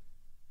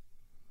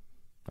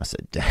 I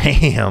said,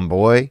 damn,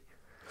 boy.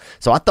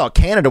 So I thought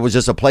Canada was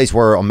just a place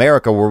where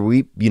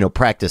we,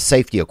 practiced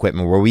safety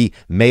equipment, where we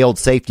mailed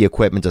safety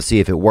equipment to see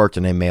if it worked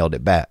and they mailed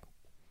it back.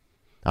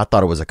 I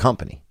thought it was a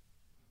company,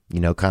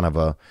 kind of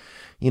a,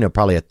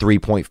 probably a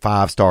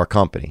 3.5 star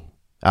company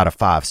out of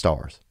 5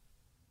 stars.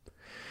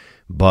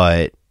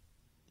 But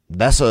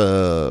that's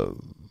a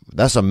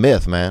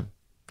myth, man.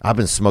 I've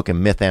been smoking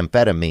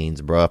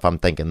methamphetamines, bro, if I'm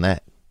thinking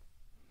that.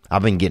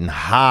 I've been getting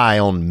high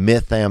on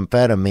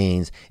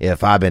methamphetamines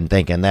if I've been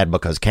thinking that,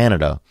 because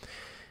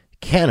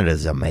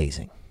Canada's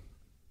amazing.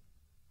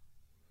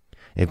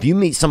 If you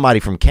meet somebody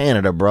from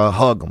Canada, bro,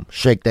 hug them,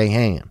 shake their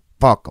hand,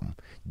 fuck them,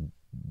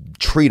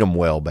 treat them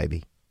well,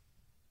 baby.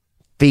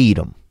 Feed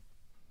them,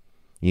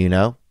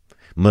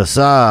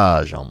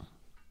 massage them,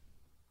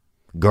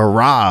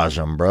 garage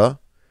them, bro.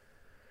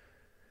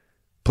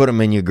 Put them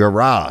in your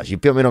garage. You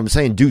feel me what I'm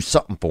saying? Do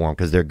something for them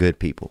because they're good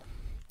people.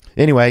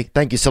 Anyway,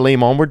 thank you,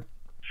 Salim. Onward.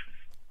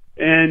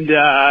 And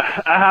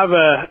I have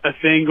a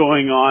thing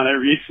going on. I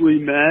recently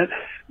met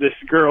this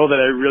girl that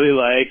I really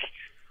like.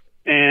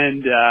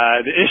 And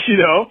the issue,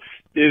 though,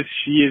 is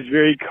she is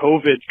very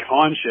COVID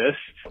conscious.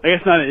 I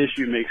guess not an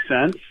issue, makes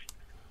sense.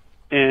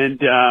 And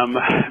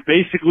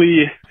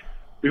basically,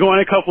 we go on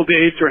a couple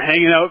dates. We're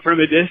hanging out from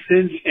a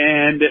distance,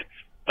 and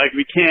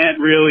we can't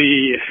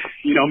really,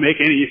 make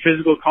any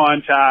physical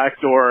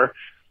contact or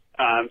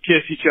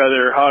kiss each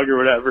other, hug or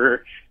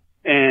whatever.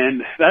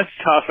 And that's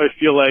tough. I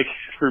feel like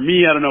for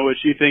me, I don't know what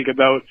you think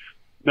about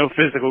no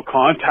physical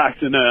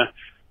contact in a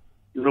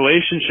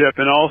relationship.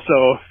 And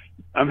also,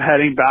 I'm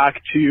heading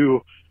back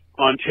to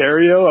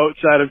Ontario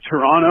outside of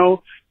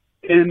Toronto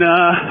in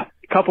a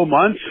couple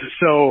months.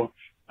 So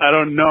I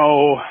don't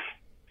know,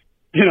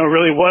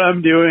 really what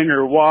I'm doing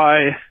or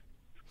why.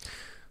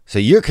 So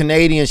you're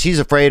Canadian. She's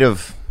afraid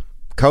of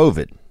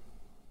COVID.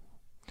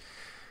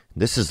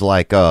 This is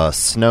like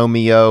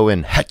Snowmeo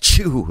and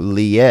Hachu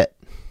Liette.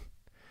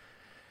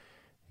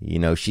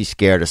 She's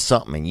scared of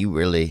something, and you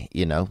really,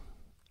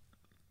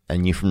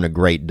 and you from the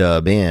Great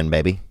Dub Inn,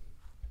 baby.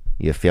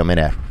 You feel me?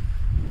 That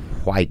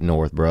White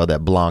North, bro.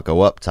 That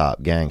Blanco up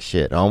top, gang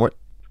shit. Onward.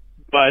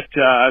 But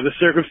the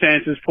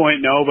circumstances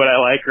point no, but I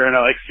like her and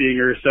I like seeing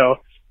her. So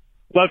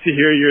love to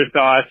hear your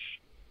thoughts.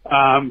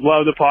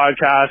 Love the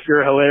podcast.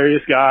 You're a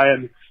hilarious guy,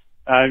 and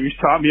you've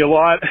taught me a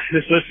lot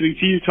just listening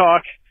to you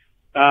talk.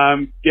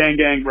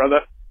 Gang,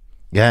 brother.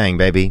 Gang,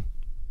 baby.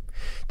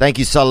 Thank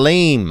you,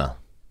 Salim.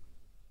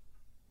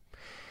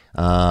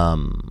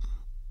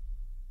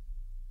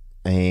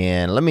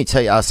 And let me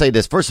tell you, I'll say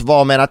this. First of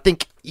all, man, I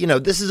think,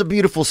 this is a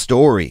beautiful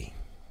story.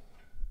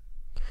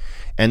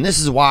 And this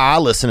is why I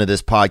listen to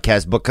this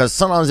podcast, because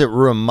sometimes it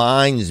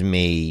reminds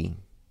me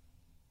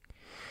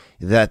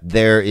that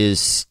there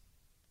is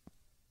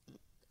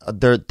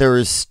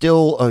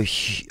still a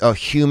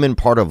human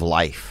part of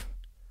life.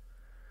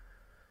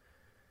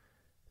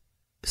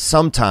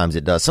 Sometimes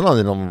it does.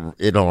 Sometimes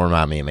it don't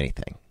remind me of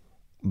anything.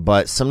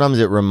 But sometimes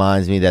it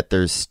reminds me that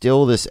there's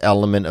still this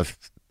element of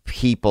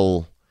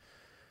people.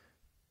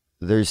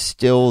 There's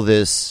still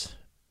this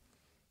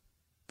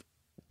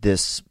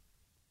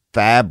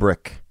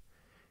fabric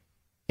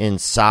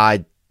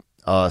inside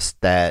us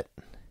that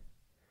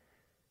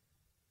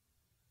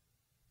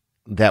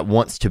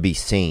wants to be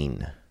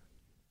seen.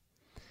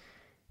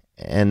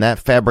 And that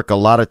fabric, a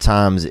lot of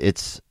times,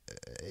 it's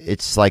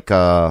like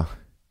the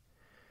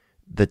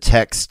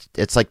text.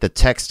 It's like the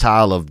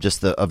textile of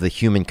just of the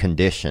human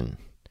condition.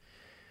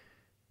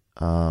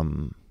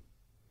 And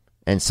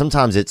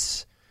sometimes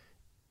it's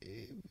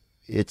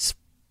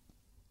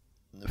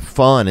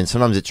fun, and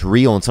sometimes it's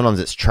real, and sometimes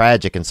it's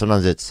tragic, and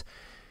sometimes it's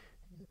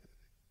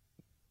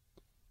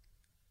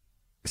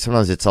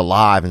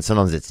alive, and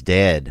sometimes it's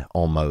dead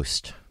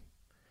almost.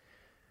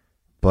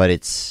 But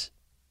it's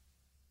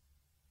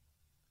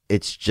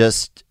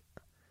just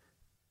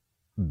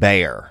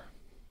bare.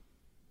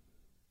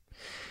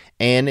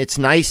 And it's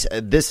nice.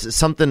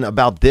 Something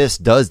about this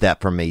does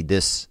that for me.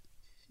 This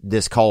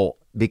call,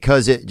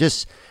 because it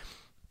just,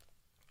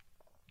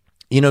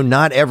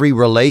 not every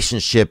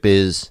relationship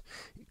is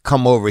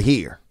come over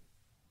here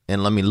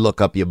and let me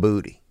look up your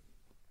booty.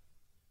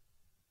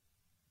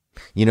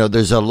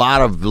 There's a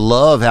lot of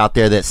love out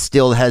there that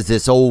still has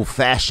this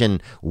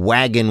old-fashioned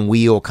wagon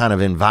wheel kind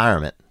of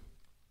environment.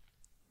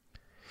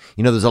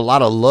 There's a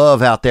lot of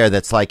love out there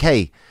that's like,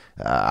 hey,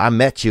 I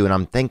met you and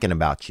I'm thinking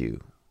about you.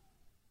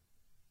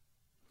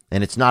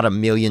 And it's not a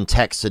million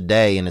texts a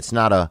day, and it's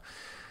not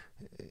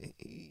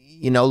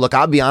look,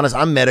 I'll be honest,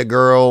 I met a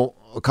girl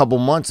a couple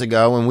months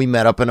ago and we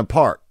met up in a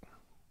park.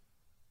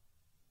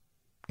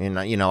 And,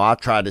 I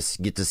tried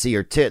to get to see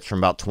her tits from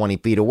about 20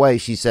 feet away.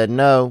 She said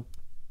no.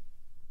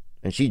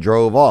 And she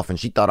drove off, and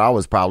she thought I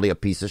was probably a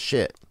piece of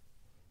shit.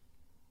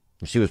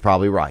 And she was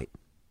probably right.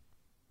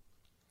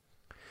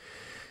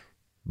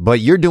 But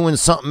you're doing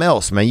something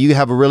else, man.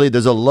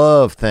 There's a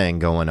love thing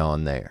going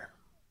on there.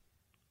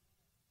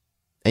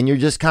 And you're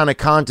just kind of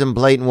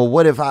contemplating, well,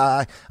 what if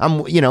I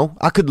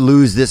could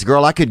lose this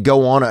girl. I could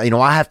go on,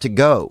 I have to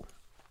go.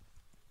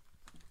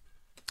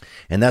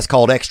 And that's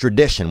called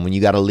extradition, when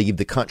you got to leave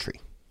the country.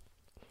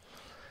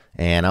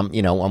 And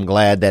I'm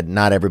glad that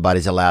not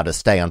everybody's allowed to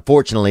stay.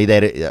 Unfortunately,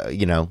 that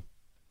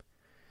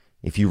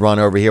if you run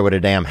over here with a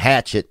damn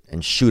hatchet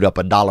and shoot up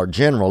a Dollar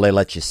General, they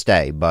let you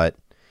stay. But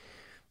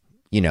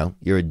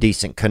you're a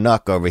decent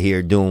Canuck over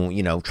here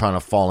doing, trying to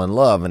fall in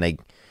love, and they,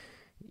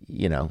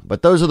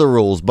 but those are the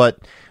rules. But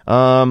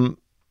what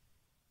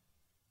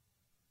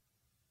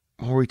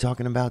were we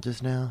talking about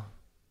just now?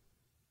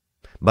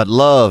 But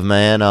love,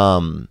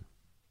 man,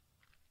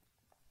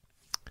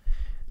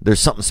 there's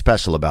something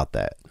special about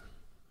that.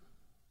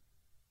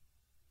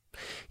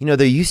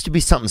 There used to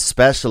be something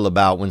special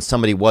about when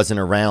somebody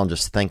wasn't around,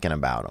 just thinking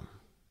about them.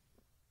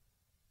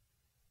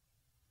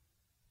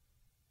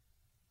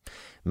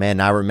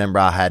 Man, I remember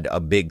I had a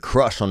big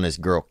crush on this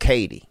girl,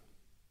 Katie.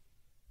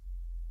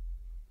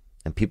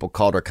 And people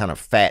called her kind of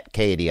Fat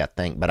Katie, I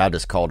think, but I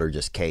just called her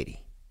just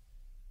Katie.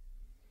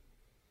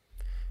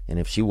 And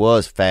if she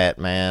was fat,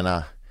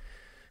 man,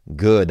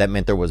 good. That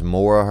meant there was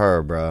more of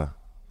her, bro,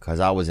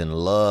 because I was in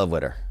love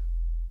with her.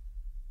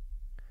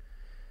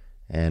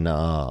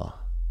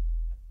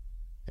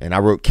 And I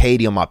wrote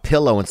Katie on my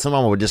pillow, and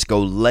sometimes I would just go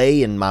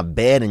lay in my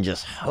bed and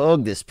just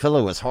hug this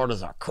pillow as hard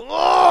as I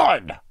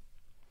could.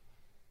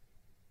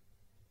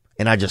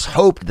 And I just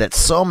hoped that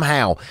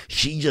somehow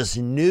she just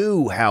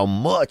knew how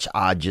much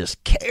I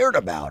just cared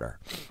about her.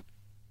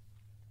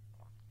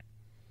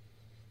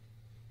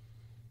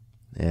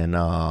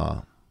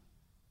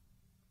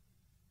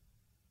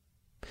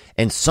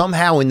 And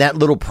somehow in that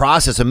little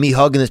process of me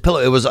hugging this pillow,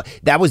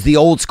 that was the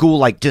old school,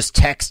 like just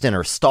texting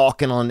or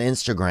stalking on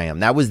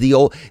Instagram.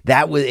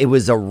 It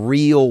was a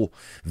real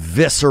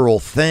visceral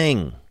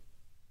thing.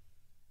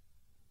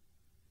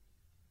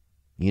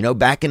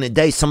 Back in the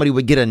day, somebody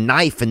would get a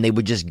knife and they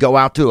would just go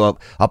out to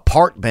a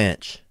park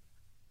bench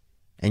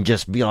and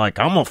just be like,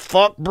 I'm gonna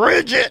fuck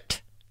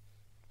Bridget.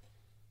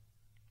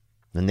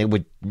 And they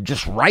would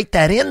just write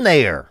that in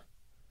there.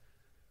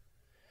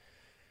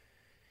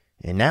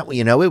 And that,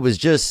 it was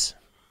just,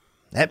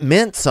 that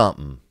meant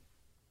something.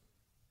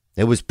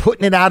 It was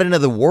putting it out into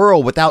the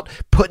world without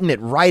putting it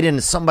right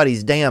into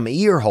somebody's damn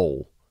ear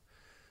hole.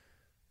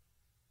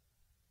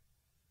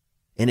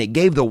 And it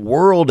gave the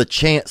world a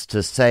chance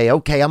to say,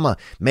 okay,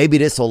 maybe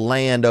this will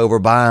land over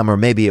by them, or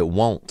maybe it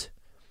won't.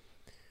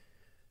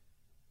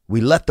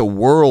 We let the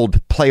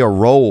world play a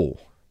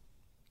role.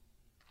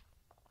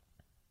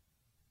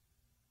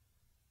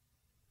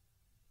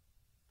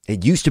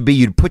 It used to be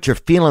you'd put your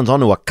feelings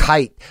onto a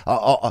kite.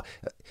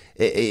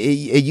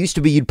 It used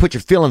to be you'd put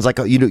your feelings like,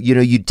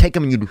 you'd take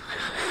them and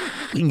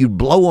you'd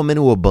blow them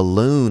into a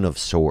balloon of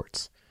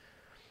sorts.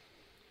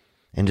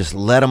 And just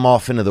let them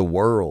off into the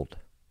world.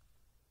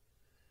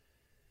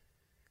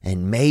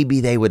 And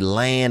maybe they would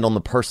land on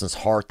the person's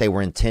heart they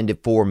were intended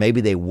for.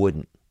 Maybe they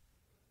wouldn't.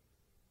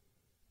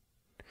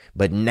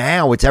 But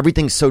now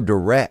everything's so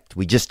direct.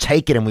 We just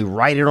take it and we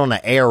write it on an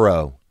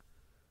arrow.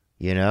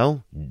 You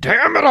know?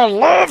 Damn it, I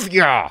love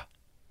ya.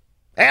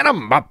 And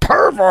I'm a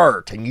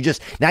pervert. And you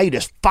just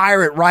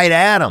fire it right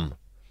at them.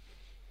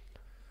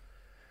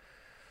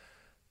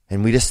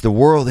 And we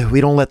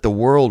don't let the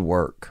world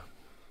work.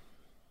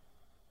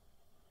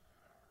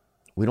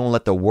 We don't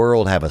let the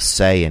world have a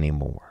say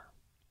anymore.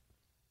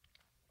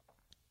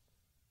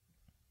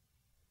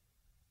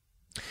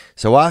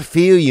 So I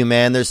feel you,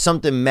 man. There's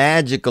something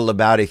magical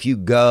about if you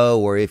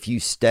go or if you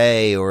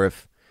stay, or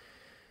if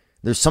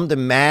there's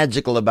something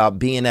magical about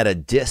being at a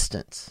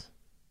distance.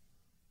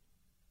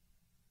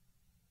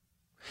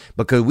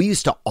 Because we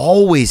used to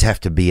always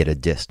have to be at a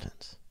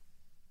distance.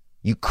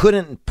 You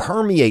couldn't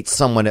permeate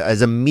someone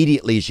as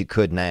immediately as you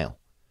could now.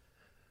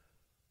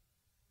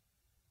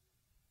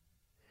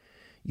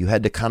 You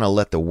had to kind of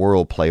let the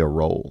world play a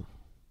role.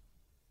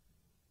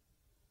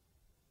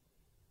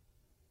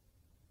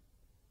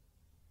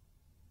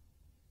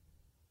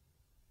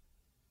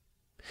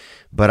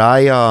 But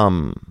I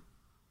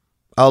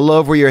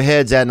love where your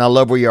head's at, and I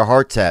love where your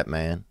heart's at,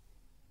 man.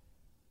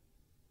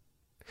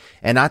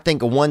 And I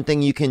think one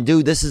thing you can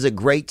do, this is a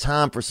great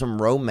time for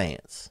some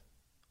romance,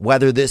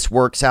 whether this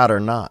works out or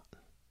not.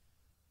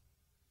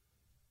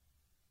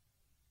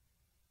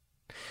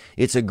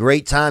 It's a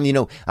great time,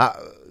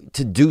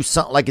 to do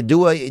something like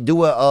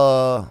do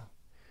a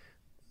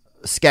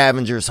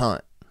scavenger's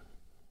hunt.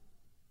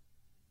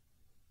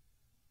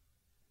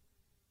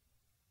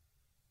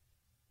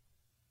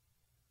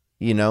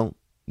 You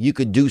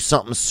could do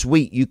something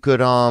sweet. You could,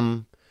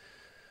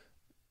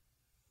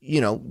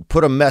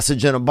 put a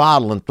message in a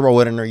bottle and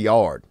throw it in her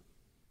yard.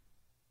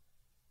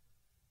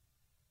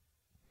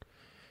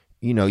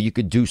 You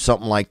could do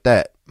something like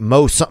that.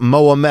 Mow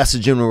a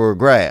message into her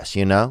grass,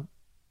 Let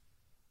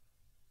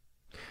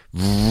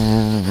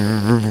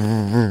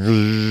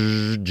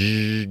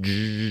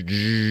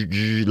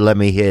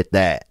me hit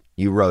that.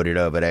 You wrote it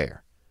over there.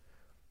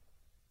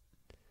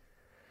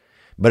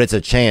 But it's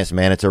a chance,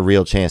 man. It's a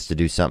real chance to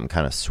do something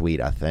kind of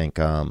sweet, I think.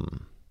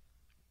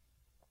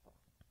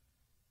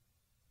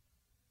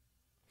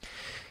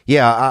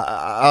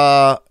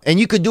 Yeah, and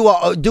you could do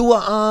a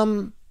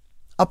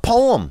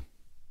poem.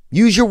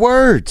 Use your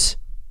words.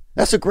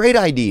 That's a great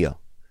idea.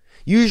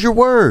 Use your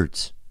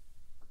words.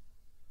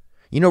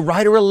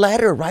 Write her a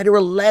letter. Write her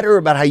a letter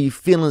about how you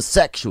feeling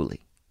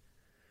sexually.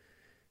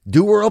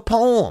 Do her a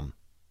poem.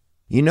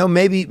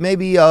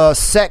 Maybe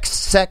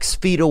sex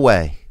feet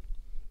away.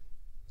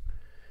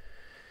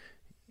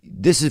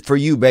 This is for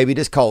you, baby.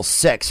 This is called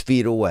 6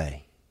 feet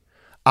away.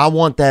 I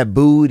want that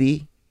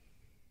booty,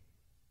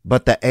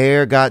 but the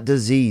air got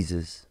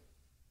diseases.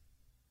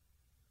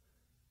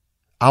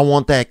 I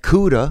want that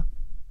cooter,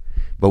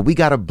 but we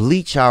got to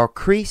bleach our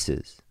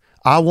creases.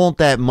 I want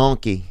that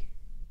monkey,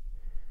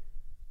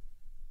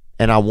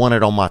 and I want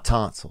it on my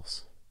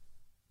tonsils.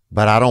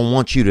 But I don't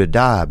want you to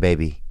die,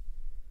 baby.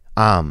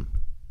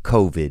 I'm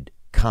COVID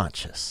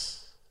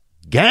conscious.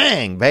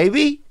 Gang,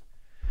 baby.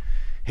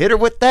 Hit her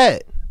with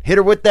that. Hit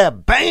her with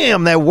that,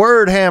 bam, that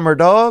word hammer,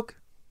 dog.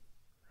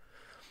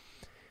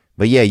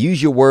 But yeah,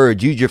 use your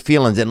words, use your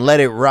feelings, and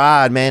let it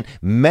ride, man.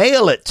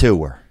 Mail it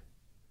to her.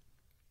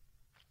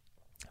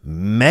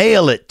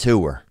 Mail it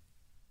to her.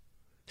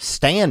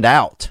 Stand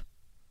out.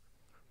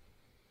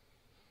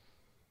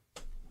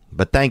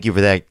 But thank you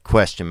for that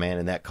question, man,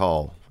 and that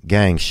call.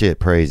 Gang shit,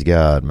 praise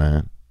God,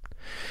 man.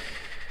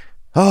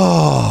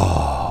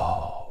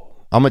 Oh,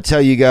 I'm going to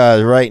tell you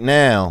guys right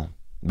now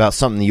about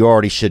something you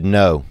already should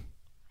know.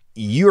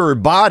 Your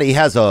body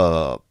has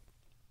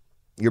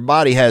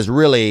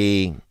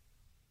really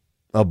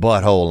a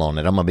butthole on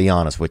it. I'm going to be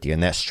honest with you,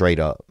 and that's straight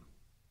up.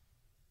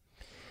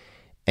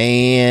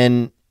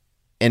 And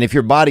if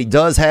your body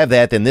does have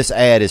that, then this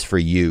ad is for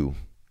you.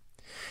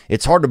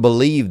 It's hard to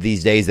believe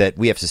these days that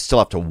we still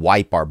have to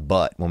wipe our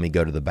butt when we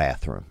go to the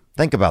bathroom.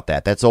 Think about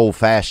that. That's old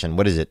fashioned.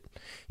 What is it?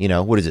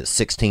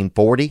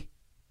 1640?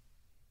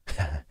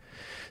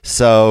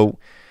 So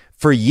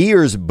for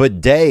years,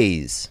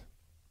 bidets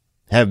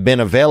have been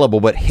available,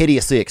 but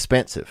hideously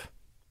expensive,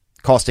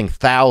 costing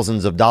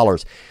thousands of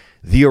dollars.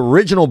 The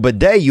original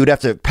bidet, you'd have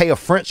to pay a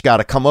French guy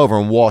to come over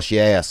and wash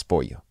your ass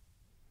for you.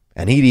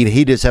 And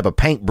he'd just have a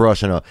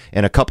paintbrush and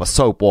a cup of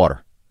soap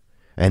water.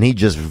 And he'd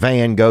just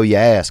Van Gogh your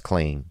ass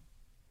clean.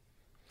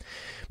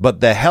 But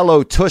the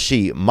Hello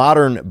Tushy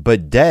modern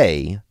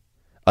bidet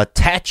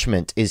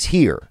attachment is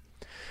here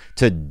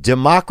to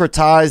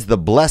democratize the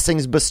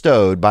blessings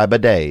bestowed by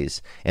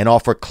bidets and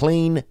offer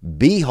clean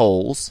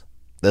bee-holes,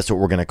 that's what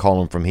we're going to call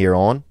them from here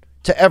on,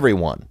 to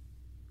everyone.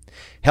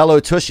 Hello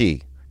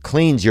Tushy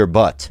cleans your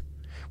butt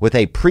with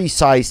a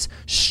precise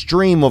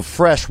stream of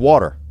fresh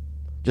water,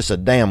 just a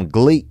damn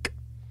gleek,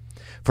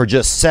 for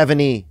just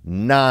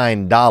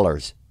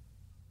 $79.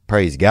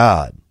 Praise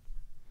God.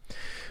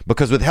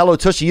 Because with Hello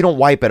Tushy, you don't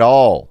wipe at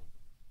all.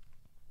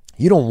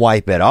 You don't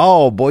wipe at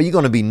all, boy. You're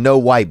going to be no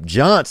wipe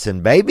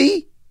Johnson,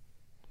 baby.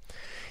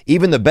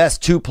 Even the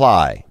best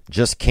 2-ply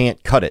just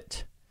can't cut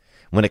it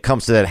when it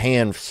comes to that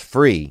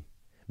hands-free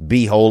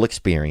bee-hole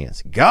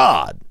experience.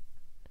 God,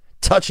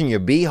 touching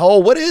your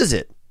bee-hole, what is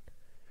it?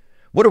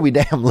 What are we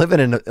damn living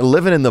in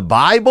the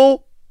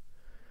Bible?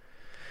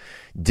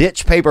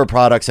 Ditch paper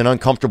products and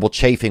uncomfortable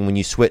chafing when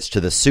you switch to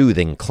the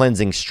soothing,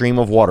 cleansing stream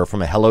of water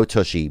from a Hello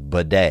Tushy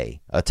bidet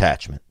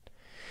attachment.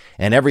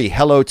 And every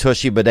Hello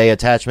Tushy bidet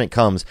attachment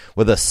comes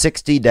with a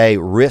 60-day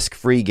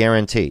risk-free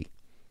guarantee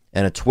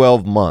and a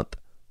 12-month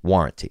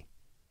warranty.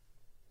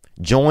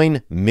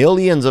 Join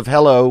millions of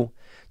Hello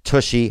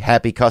Tushy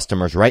happy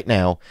customers right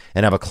now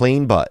and have a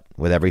clean butt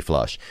with every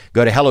flush.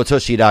 Go to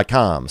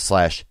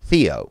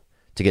hellotushy.com/Theo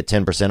to get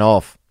 10%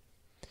 off.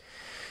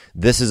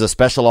 This is a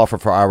special offer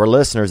for our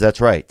listeners. That's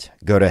right.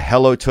 Go to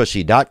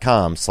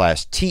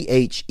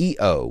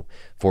hellotushy.com/THEO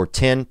for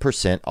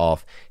 10%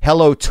 off.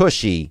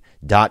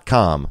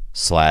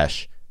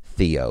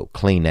 hellotushy.com/Theo.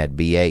 Clean that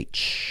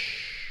BH.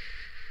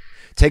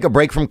 Take a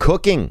break from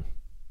cooking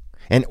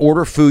and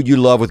order food you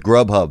love with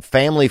Grubhub.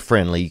 Family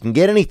friendly. You can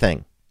get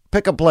anything.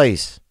 Pick a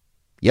place.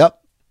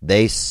 Yep,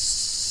 they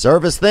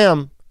service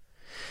them.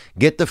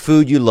 Get the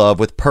food you love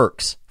with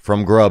perks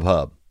from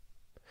Grubhub.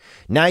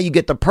 Now you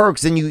get the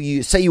perks, and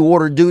you say you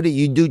order duty,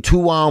 you do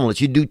 2 omelets.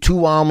 You do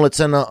 2 omelets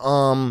and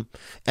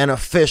a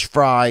fish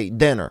fry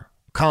dinner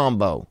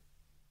combo,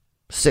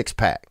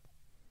 6-pack.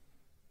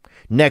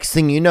 Next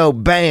thing you know,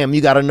 bam,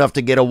 you got enough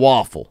to get a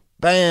waffle.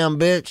 Bam,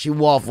 bitch, you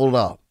waffled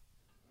up.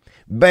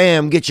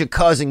 Bam, get your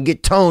cousin,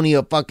 get Tony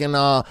a fucking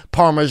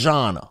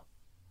Parmigiana.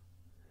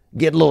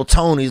 Get little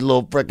Tony's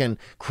little freaking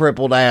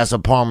crippled ass a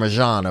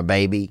Parmigiana,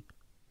 baby.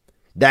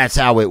 That's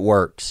how it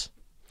works.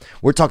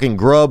 We're talking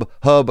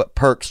Grubhub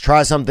perks.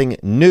 Try something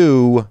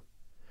new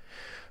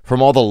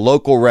from all the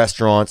local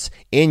restaurants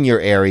in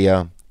your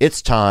area.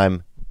 It's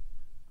time.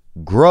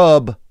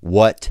 Grub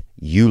what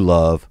you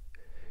love.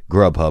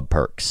 Grubhub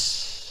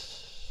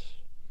perks.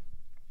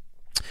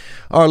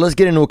 All right, let's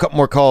get into a couple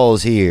more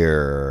calls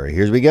here.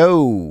 Here we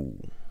go.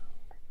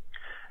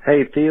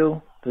 Hey,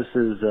 Theo. This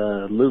is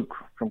Luke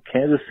from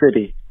Kansas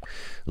City.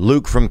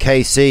 Luke from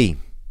KC.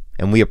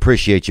 And we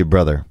appreciate you,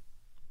 brother.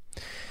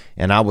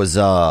 And I was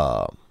in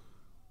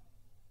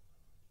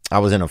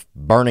a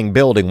burning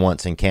building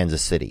once in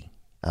Kansas City.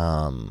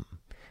 But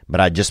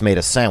I just made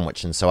a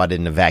sandwich, and so I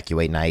didn't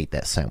evacuate, and I ate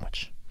that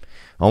sandwich.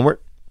 Onward.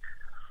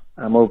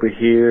 I'm over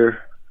here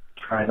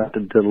trying not to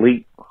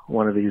delete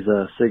one of these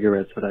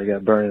cigarettes that I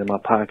got burning in my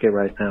pocket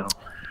right now.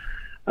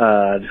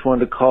 I just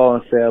wanted to call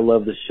and say I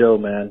love the show,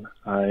 man.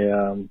 I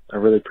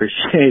really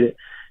appreciate it.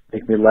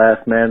 Make me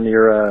laugh, man.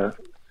 Your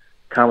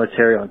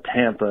commentary on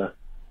Tampa,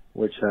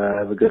 which I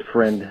have a good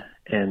friend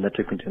and that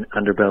took me to an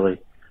underbelly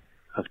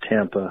of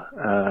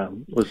Tampa,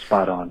 was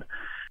spot on.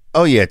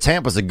 Oh, yeah.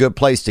 Tampa's a good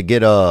place to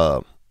get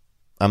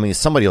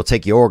somebody will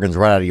take your organs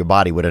right out of your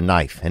body with a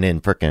knife and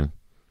then frickin',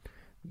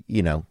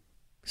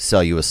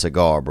 sell you a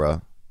cigar,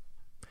 bro.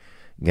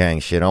 Gang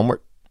shit.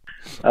 Onward.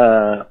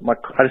 I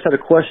just had a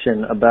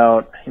question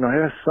about, I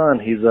have a son.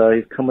 He's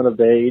coming of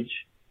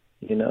age,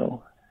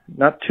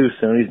 not too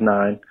soon. He's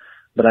 9,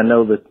 but I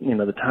know that,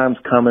 the time's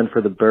coming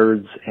for the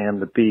birds and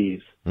the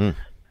bees.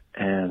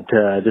 And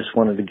I just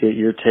wanted to get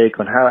your take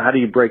on how do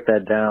you break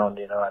that down?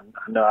 I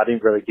know I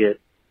didn't really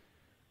get,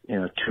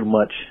 too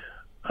much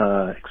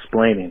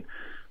explaining,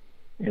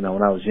 when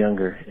I was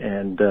younger.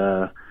 And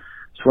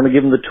just want to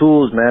give him the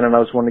tools, man. And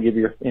I just want to give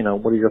you,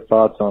 what are your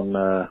thoughts on,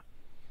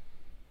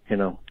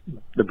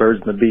 the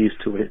birds and the bees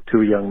to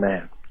a young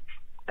man?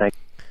 Thank you.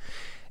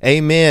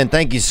 Amen.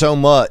 Thank you so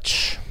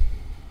much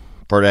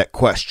for that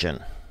question.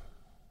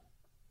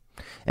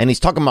 And he's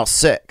talking about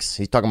sex.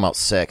 He's talking about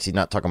sex. He's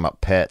not talking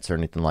about pets or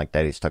anything like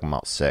that. He's talking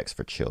about sex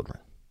for children.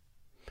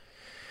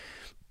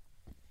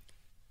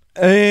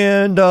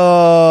 And,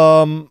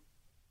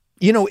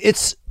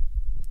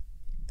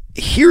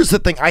 here's the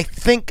thing. I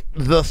think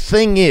the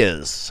thing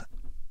is,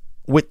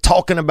 with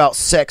talking about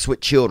sex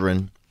with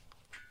children,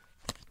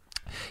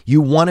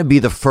 you want to be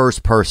the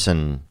first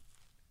person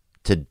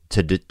to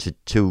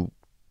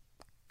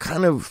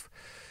kind of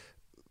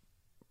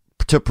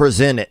to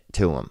present it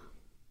to them.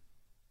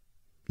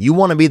 You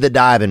want to be the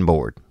diving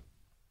board.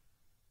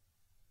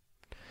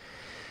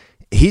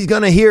 He's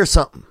going to hear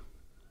something.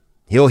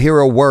 He'll hear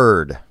a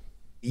word.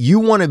 You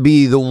want to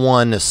be the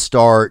one to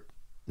start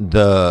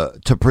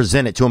to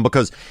present it to him,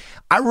 because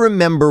I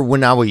remember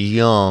when I was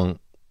young,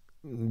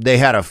 they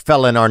had a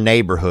fella in our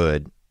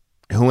neighborhood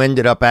who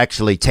ended up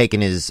actually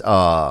taking his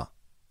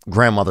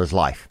grandmother's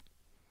life.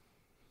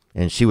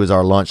 And she was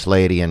our lunch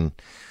lady, and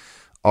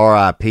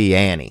R.I.P.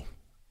 Annie.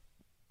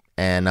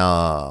 And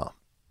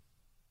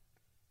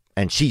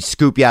she'd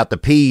scoop you out the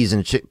peas,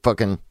 and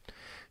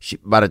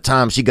by the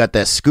time she got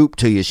that scoop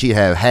to you, she'd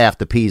have half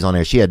the peas on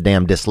there. She had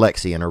damn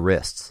dyslexia in her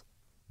wrists.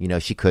 You know,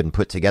 she couldn't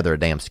put together a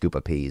damn scoop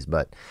of peas.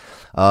 But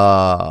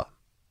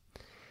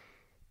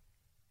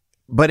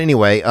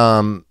anyway,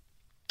 what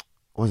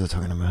was I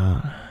talking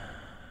about?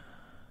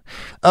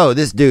 Oh,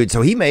 this dude.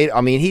 So he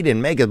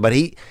didn't make it, but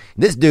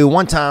this dude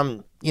one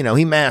time, you know,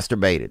 he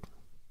masturbated.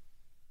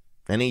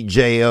 And he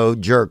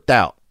jerked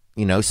out,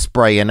 you know,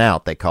 spraying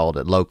out, they called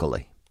it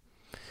locally.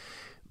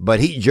 But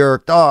he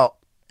jerked off,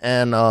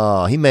 and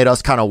he made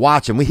us kind of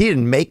watch him. He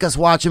didn't make us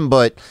watch him,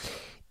 but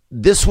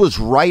this was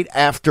right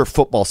after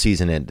football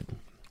season ended,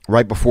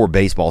 right before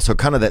baseball. So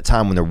kind of that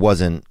time when there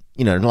wasn't,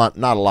 you know, not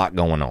a lot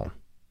going on.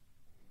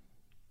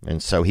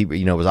 And so he,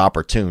 you know, it was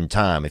opportune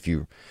time. If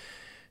you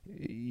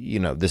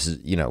know, this is,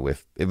 you know,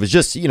 if it was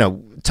just, you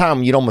know,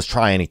 time you'd almost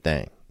try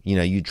anything. You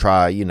know, you'd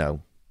try, you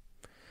know,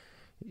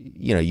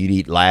 you'd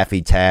eat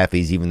Laffy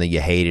Taffies even though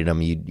you hated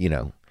them, you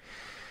know.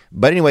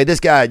 But anyway,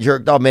 this guy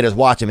jerked off, made us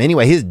watch him.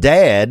 Anyway, his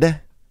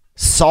dad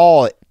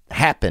saw it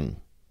happen.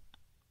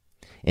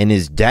 And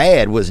his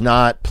dad was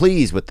not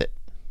pleased with it.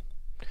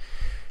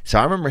 So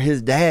I remember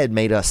his dad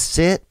made us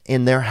sit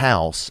in their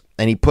house,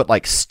 and he put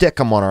like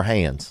stickum on our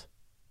hands.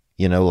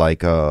 You know,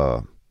 like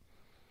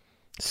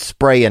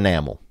spray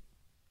enamel.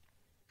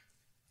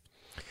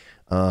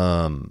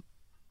 And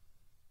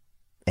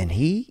then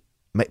he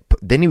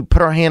would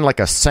put our hand like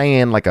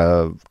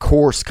a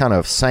coarse kind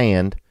of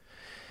sand.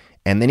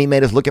 And then he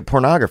made us look at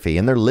pornography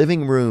in their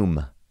living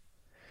room.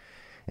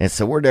 And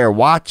so we're there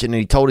watching,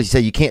 and he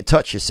said, you can't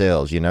touch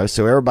yourselves, you know.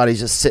 So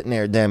everybody's just sitting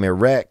there damn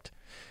erect.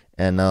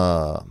 And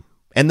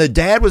the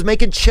dad was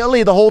making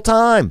chili the whole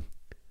time.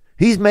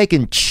 He's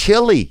making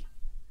chili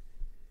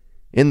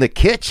in the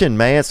kitchen,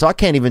 man. So I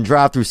can't even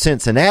drive through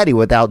Cincinnati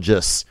without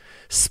just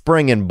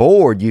springing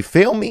board. You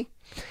feel me?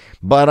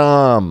 But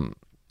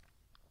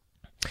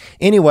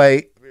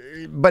anyway,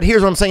 but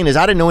here's what I'm saying is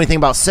I didn't know anything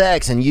about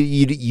sex, and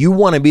you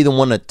want to be the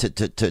one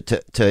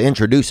to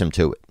introduce him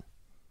to it.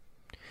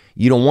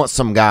 You don't want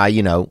some guy,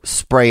 you know,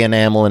 spray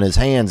enamel in his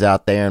hands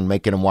out there and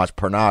making him watch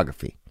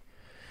pornography.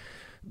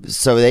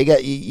 So you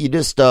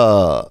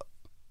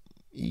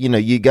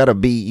got to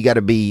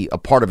be a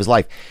part of his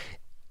life.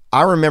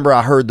 I remember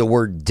I heard the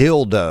word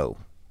dildo,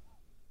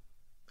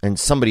 and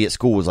somebody at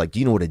school was like, do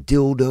you know what a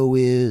dildo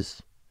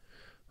is?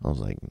 I was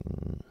like,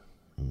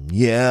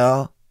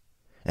 yeah.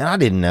 And I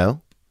didn't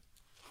know.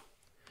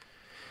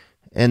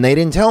 And they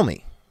didn't tell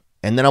me.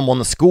 And then I'm on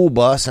the school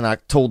bus, and I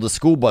told the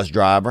school bus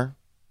driver,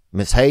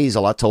 Miss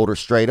Hazel, I told her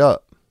straight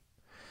up.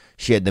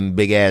 She had them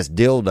big ass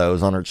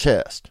dildos on her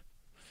chest.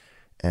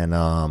 And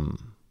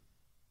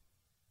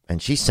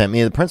she sent me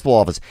to the principal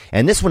office.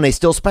 And this one, they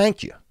still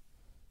spanked you.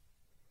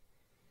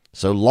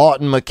 So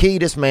Lawton McKee,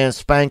 this man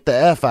spanked the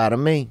F out of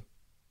me.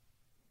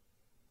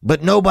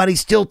 But nobody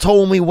still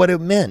told me what it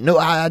meant. No,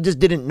 I just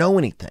didn't know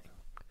anything.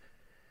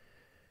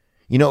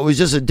 You know, it was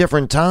just a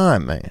different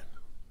time, man.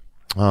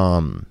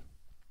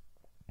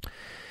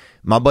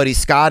 My buddy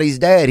Scotty's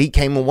dad, he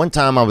came in one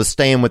time, I was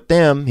staying with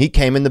them. He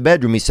came in the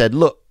bedroom. He said,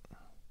 look,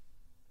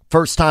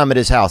 first time at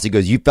his house, he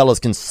goes, you fellas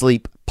can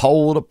sleep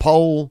pole to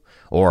pole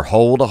or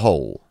hole to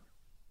hole,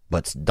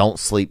 but don't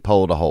sleep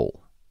pole to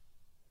hole.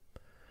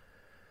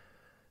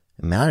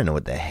 I mean, I didn't know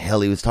what the hell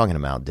he was talking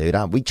about, dude.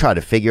 We tried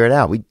to figure it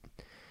out.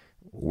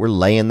 We're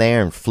laying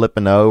there and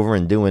flipping over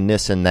and doing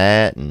this and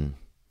that. And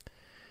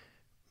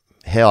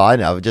hell,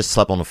 I just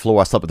slept on the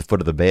floor. I slept at the foot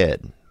of the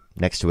bed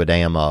next to a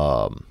damn,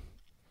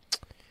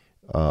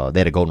 they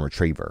had a golden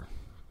retriever.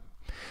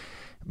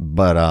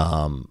 But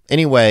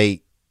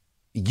anyway,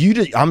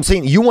 I'm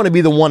saying you want to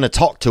be the one to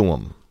talk to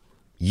him.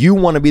 You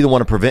want to be the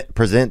one to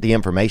present the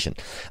information.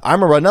 I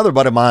remember another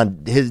buddy of mine,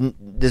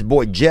 this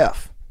boy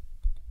Jeff,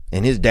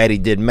 and his daddy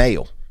did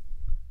mail.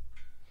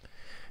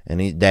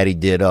 And his daddy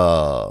did,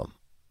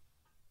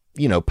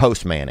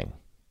 postmanning.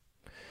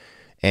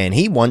 And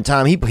he one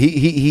time,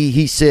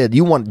 he said,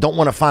 don't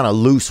want to find a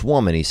loose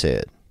woman, he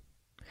said.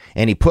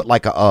 And he put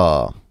like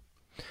a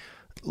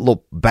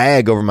little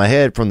bag over my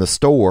head from the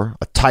store,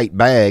 a tight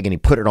bag, and he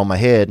put it on my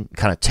head,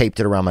 kind of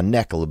taped it around my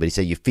neck a little bit. He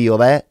said, you feel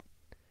that?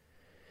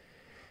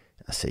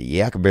 I said,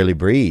 yeah, I can barely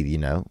breathe, you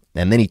know.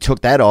 And then he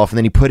took that off, and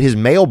then he put his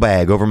mail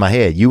bag over my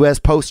head, U.S.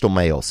 Postal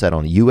Mail, set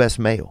on U.S.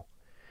 Mail.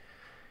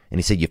 And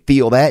he said, you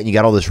feel that? And you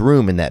got all this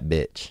room in that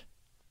bitch.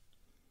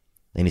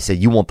 And he said,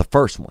 you want the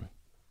first one.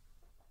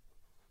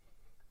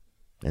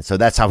 And so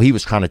that's how he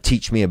was trying to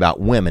teach me about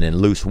women and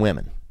loose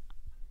women.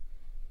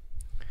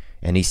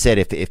 And he said,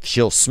 if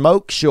she'll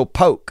smoke, she'll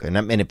poke. And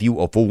if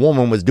a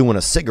woman was doing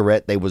a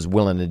cigarette, they was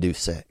willing to do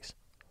sex.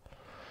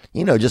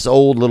 You know, just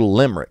old little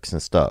limericks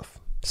and stuff.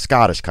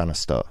 Scottish kind of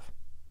stuff.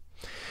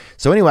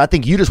 So anyway, I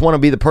think you just want to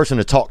be the person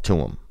to talk to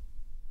him.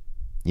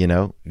 You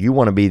know, you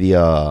want to be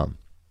the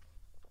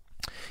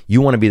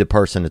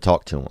person to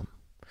talk to him.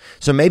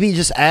 So maybe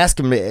just ask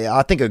him.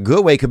 I think a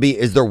good way could be,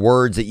 is there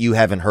words that you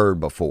haven't heard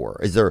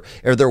before?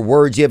 Are there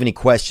words you have any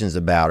questions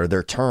about? Are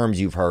there terms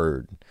you've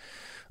heard?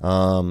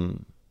 Do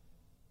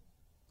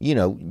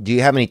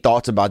you have any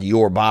thoughts about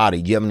your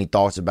body? Do you have any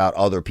thoughts about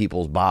other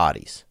people's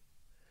bodies?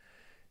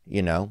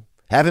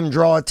 Have him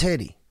draw a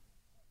titty.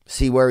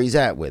 See where he's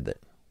at with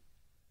it.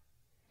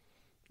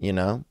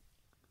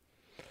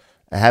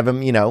 Have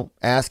him,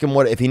 ask him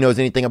if he knows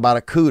anything about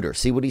a cooter.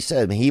 See what he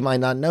said. He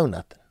might not know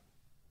nothing.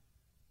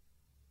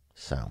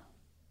 So,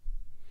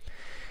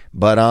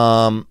 but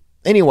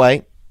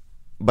anyway,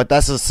 but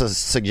that's a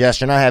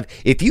suggestion I have.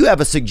 If you have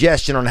a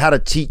suggestion on how to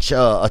teach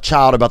a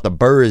child about the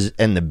birds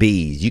and the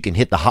bees, you can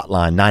hit the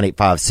hotline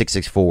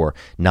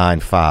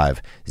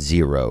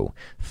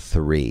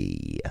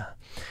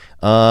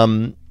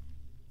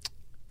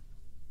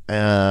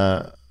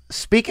 985-664-9503.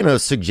 Speaking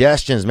of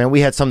suggestions, man, we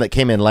had some that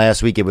came in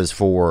last week. It was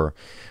for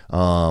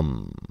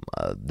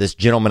this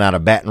gentleman out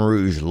of Baton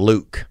Rouge,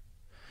 Luke.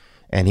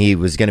 And he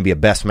was going to be a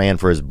best man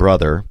for his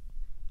brother.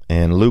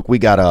 And Luke, we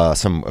got a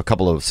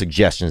couple of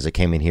suggestions that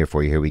came in here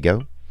for you. Here we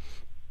go.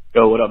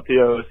 Yo, what up,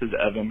 Theo? This is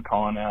Evan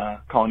calling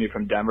you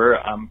from Denver.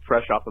 I'm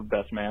fresh off of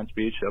best man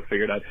speech, so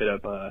figured I'd hit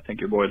up, I think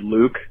your boy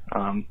Luke.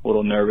 A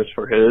little nervous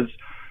for his.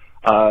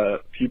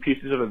 Few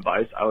pieces of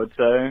advice, I would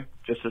say,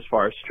 just as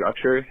far as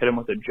structure, hit him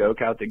with a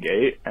joke out the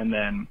gate, and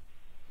then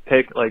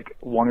pick like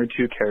one or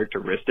two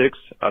characteristics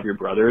of your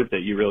brother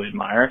that you really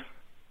admire,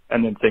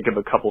 and then think of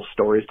a couple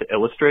stories to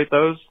illustrate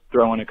those,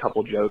 throw in a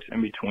couple jokes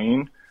in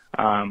between.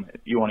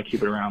 You want to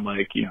keep it around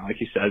like you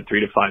said,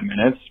 3 to 5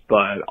 minutes,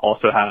 but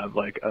also have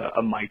like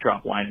a mic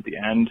drop line at the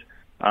end.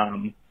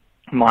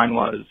 Mine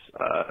was,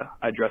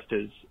 I dressed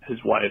his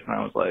wife, and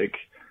I was like,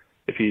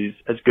 if he's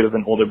as good of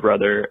an older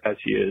brother as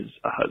he is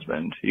a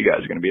husband, you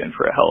guys are going to be in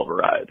for a hell of a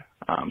ride.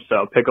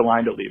 So pick a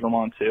line to leave him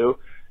on too.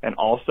 And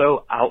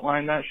also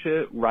outline that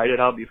shit, write it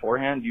out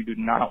beforehand. You do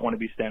not want to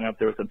be standing up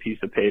there with a piece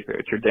of paper.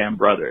 It's your damn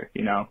brother.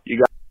 You got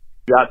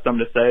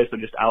something to say, so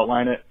just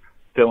outline it,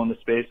 fill in the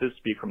spaces,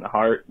 speak from the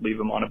heart, leave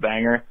him on a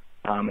banger.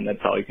 And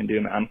that's all you can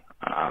do, man.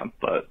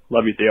 But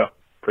love you, Theo.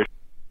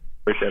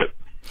 Appreciate it.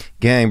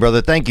 Gang,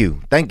 brother. Thank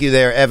you. Thank you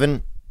there,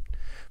 Evan,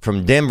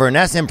 from Denver. And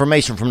that's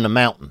information from the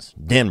mountains,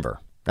 Denver.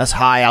 That's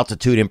high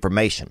altitude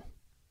information.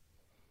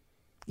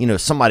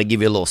 Somebody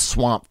give you a little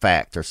swamp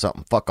fact or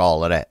something. Fuck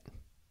all of that.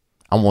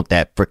 I want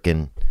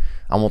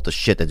the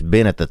shit that's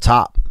been at the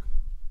top.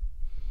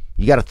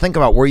 You got to think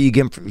about where you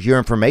get your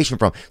information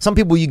from. Some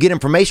people, you get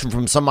information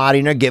from somebody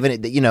and they're giving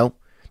it that,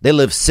 they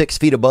live 6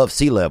 feet above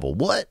sea level.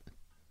 What?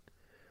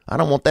 I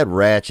don't want that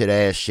ratchet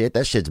ass shit.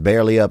 That shit's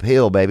barely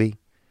uphill, baby.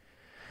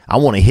 I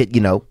want to hit,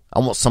 I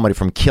want somebody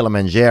from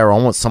Kilimanjaro.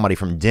 I want somebody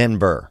from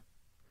Denver.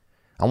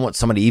 I want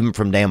somebody even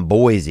from damn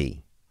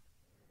Boise.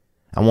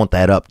 I want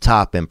that up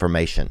top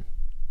information.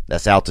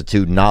 That's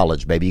altitude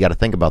knowledge, baby. You got to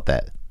think about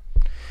that.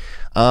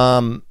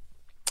 I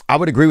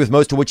would agree with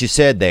most of what you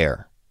said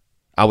there.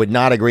 I would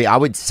not agree. I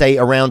would say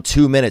around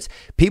 2 minutes.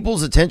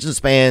 People's attention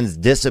spans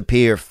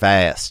disappear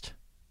fast.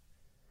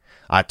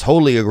 I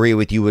totally agree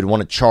with you. Would want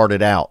to chart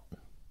it out.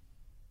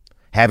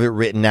 Have it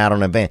written out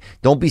on a van.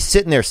 Don't be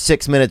sitting there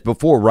 6 minutes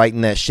before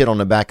writing that shit on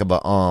the back of a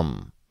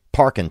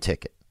parking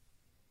ticket.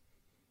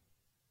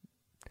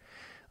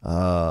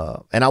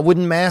 And I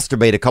wouldn't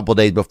masturbate a couple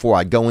days before.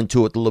 I'd go into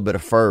it with a little bit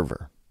of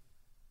fervor.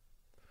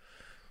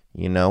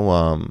 You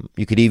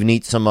could even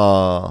eat some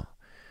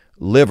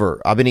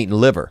liver. I've been eating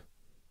liver.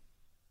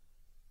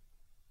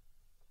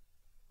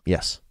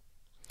 Yes.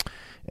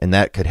 And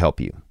that could help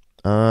you.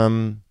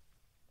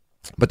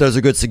 But those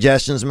are good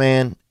suggestions,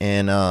 man.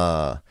 And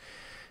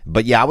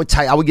but yeah, I would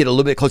get a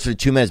little bit closer to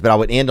 2 minutes, but I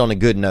would end on a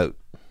good note.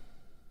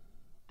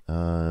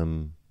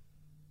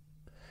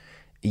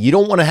 You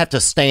don't want to have to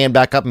stand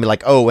back up and be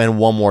like, oh, and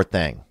one more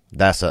thing.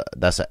 That's a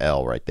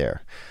L right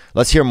there.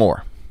 Let's hear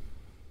more.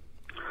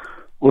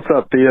 What's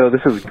up, Theo?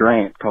 This is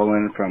Grant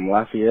calling from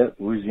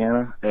Lafayette,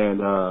 Louisiana,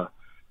 and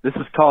this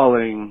is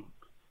calling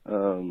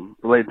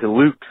related to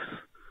Luke's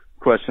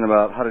question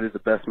about how to do the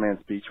best man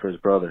speech for his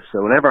brother.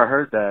 So whenever I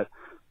heard that,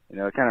 it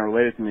kind of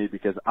related to me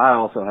because I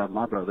also have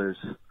my brother's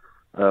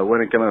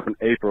wedding coming up in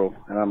April,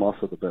 and I'm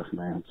also the best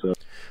man. So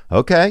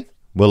okay,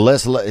 well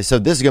so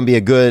this is gonna be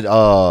a good.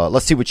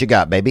 Let's see what you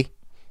got, baby.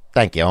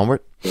 Thank you,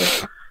 Onward. Yeah.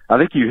 I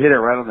think you hit it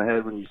right on the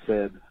head when you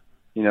said,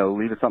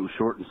 leave it something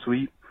short and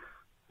sweet,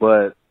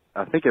 but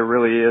I think it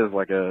really is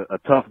like a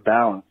tough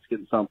balance,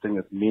 getting something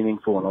that's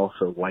meaningful and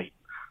also light.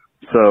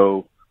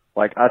 So,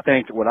 I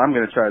think what I'm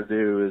going to try to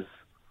do is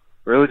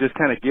really just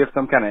kind of give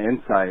some kind of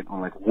insight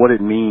on, what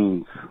it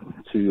means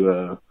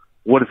to,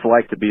 what it's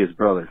like to be his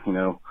brother,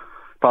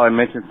 Probably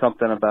mention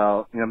something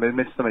about, maybe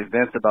mention some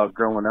events about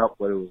growing up,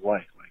 what it was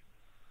like.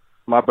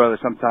 My brother,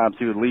 sometimes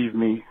he would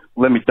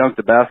let me dunk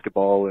the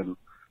basketball and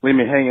leave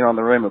me hanging on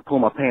the rim and pull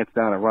my pants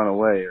down and run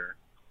away. Or,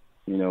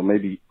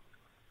 maybe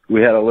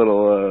we had a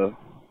little,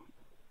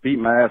 beat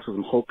my ass with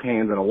some Hulk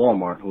hands in a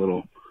Walmart, a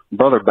little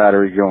brother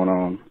battery going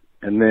on.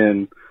 And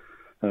then,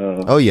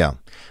 oh yeah.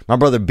 My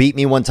brother beat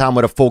me one time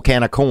with a full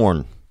can of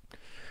corn.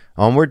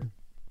 Onward.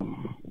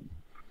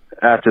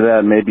 after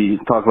that, maybe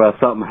talk about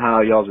something,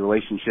 how y'all's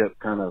relationship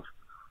kind of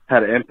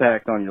had an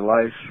impact on your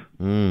life.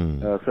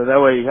 So that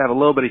way you have a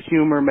little bit of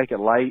humor, make it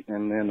light,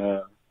 and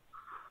then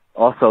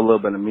also a little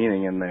bit of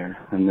meaning in there.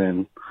 And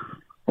then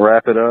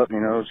wrap it up,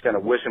 just kind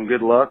of wish him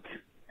good luck.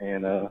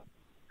 And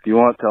if you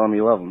want, tell him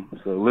you love him.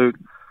 So, Luke,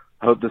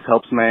 I hope this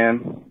helps,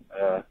 man.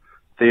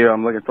 Theo,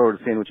 I'm looking forward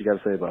to seeing what you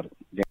got to say about it.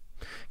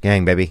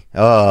 Gang, baby.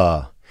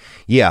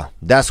 Yeah,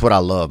 that's what I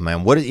love,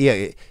 man. What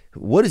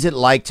is it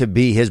like to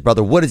be his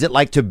brother? What is it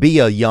like to be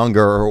a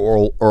younger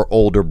or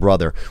older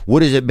brother?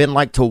 What has it been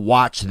like to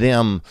watch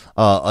them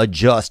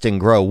adjust and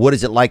grow? What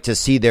is it like to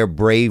see their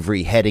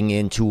bravery heading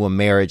into a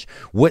marriage?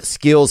 What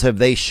skills have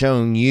they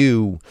shown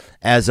you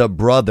as a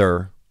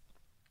brother?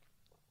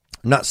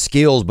 Not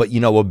skills, but,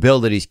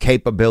 abilities,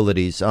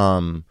 capabilities.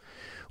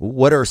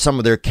 What are some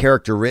of their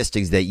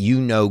characteristics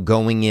that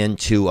going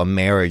into a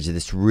marriage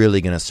that's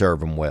really going to serve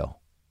them well?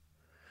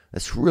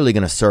 That's really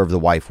going to serve the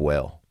wife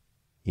well,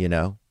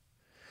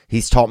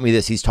 He's taught me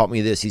this, he's taught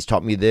me this, he's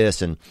taught me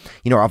this. And,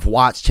 I've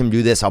watched him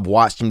do this, I've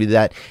watched him do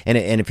that. And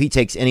if he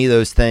takes any of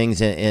those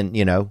things and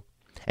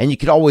you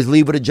could always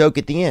leave with a joke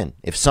at the end.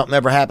 If something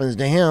ever happens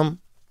to him,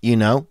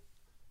 you've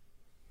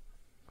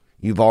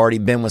already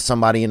been with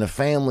somebody in the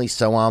family,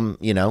 so I'm,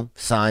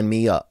 sign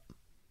me up.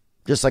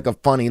 Just like a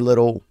funny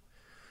little,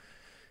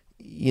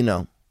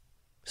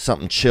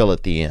 something chill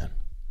at the end.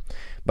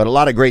 But a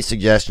lot of great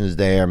suggestions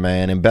there,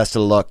 man, and best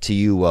of luck to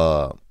you,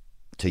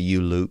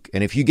 Luke.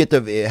 And if you get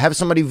to have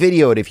somebody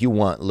video it if you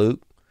want,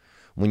 Luke,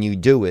 when you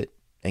do it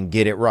and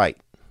get it right.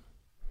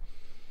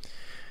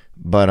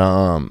 But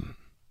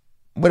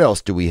what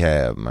else do we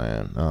have,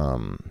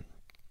 man?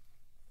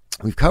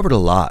 We've covered a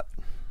lot.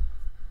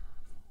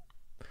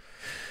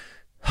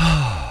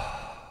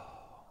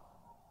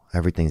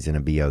 Everything's gonna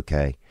be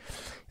okay.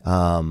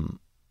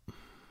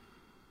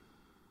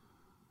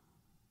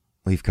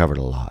 We've covered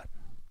a lot.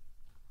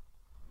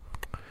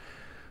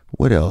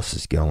 What else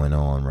is going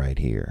on right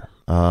here?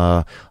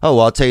 I'll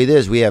tell you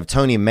this. We have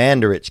Tony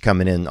Mandarich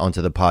coming in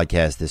onto the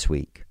podcast this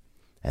week.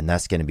 And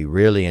that's going to be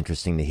really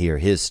interesting to hear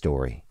his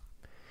story.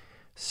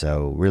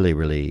 So really,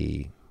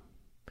 really,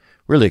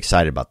 really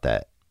excited about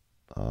that.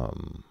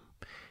 And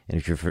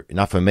if you're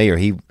not familiar,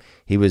 he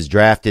was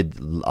drafted,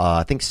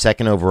 I think,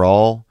 2nd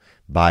overall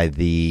by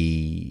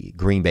the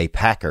Green Bay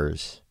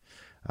Packers.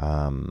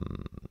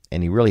 And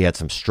he really had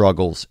some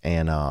struggles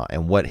and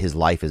what his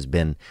life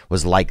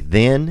was like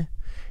then.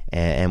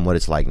 And what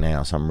it's like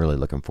now. So I'm really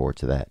looking forward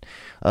to that.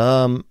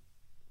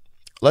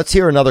 Let's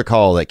hear another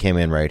call that came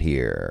in right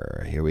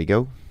here. Here we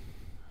go.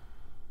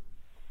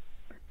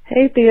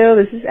 Hey, Theo.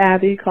 This is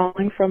Abby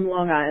calling from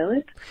Long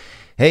Island.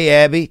 Hey,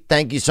 Abby.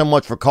 Thank you so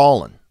much for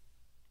calling.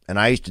 And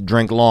I used to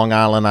drink Long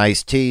Island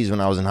iced teas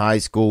when I was in high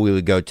school. We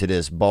would go to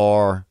this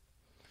bar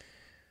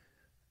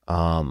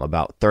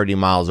about 30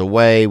 miles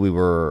away. We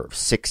were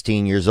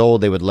 16 years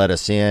old. They would let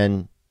us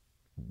in.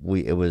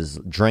 It was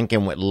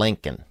Drinking with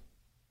Lincoln.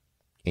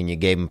 And you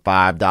gave them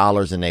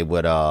 $5, and they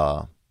would,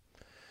 and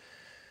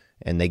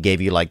they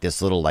gave you like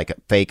this little like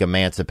fake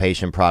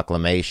Emancipation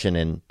Proclamation,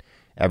 and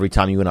every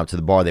time you went up to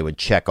the bar, they would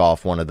check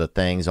off one of the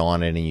things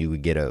on it, and you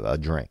would get a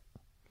drink.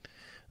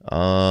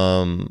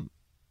 But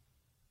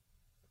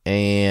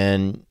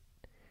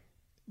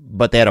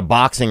they had a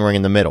boxing ring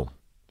in the middle,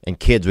 and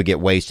kids would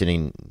get wasted,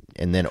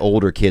 and then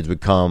older kids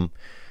would come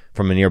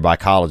from a nearby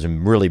college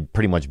and really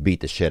pretty much beat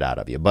the shit out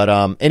of you.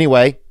 But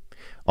anyway,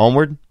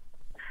 onward.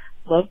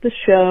 Love the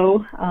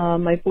show.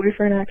 My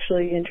boyfriend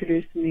actually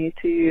introduced me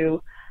to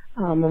you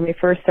when we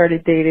first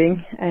started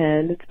dating,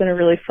 and it's been a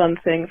really fun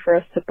thing for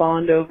us to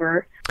bond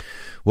over.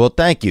 Well,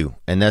 thank you,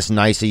 and that's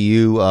nice of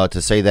you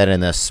to say that,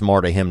 and that's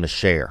smart of him to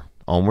share.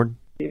 Onward.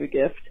 Give a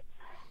gift.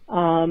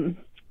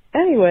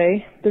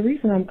 Anyway, the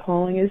reason I'm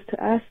calling is to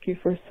ask you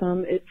for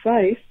some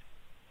advice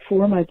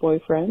for my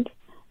boyfriend.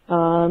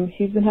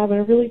 He's been having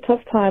a really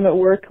tough time at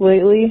work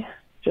lately,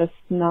 just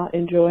not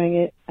enjoying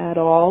it at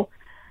all.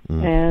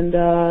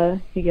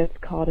 And he gets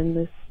caught in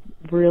this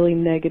really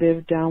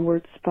negative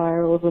downward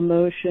spiral of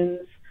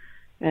emotions,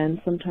 and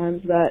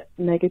sometimes that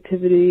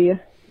negativity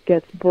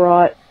gets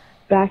brought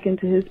back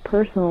into his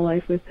personal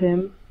life with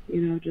him,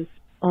 just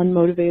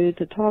unmotivated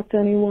to talk to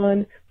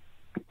anyone,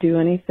 do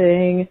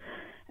anything,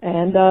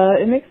 and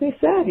it makes me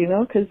sad,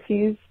 because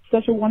he's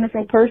such a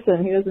wonderful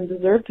person. He doesn't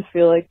deserve to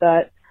feel like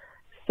that.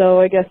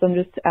 So I guess I'm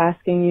just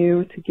asking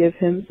you to give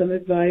him some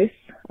advice.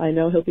 I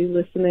know he'll be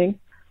listening.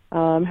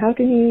 How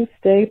can he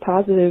stay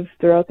positive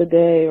throughout the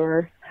day,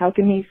 or how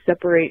can he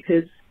separate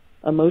his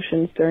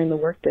emotions during the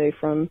workday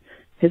from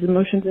his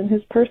emotions in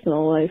his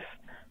personal life?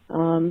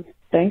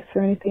 Thanks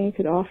for anything you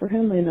could offer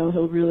him. I know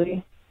he'll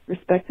really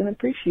respect and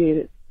appreciate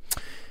it.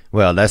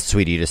 Well, that's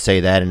sweet of you to say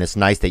that, and it's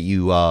nice that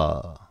you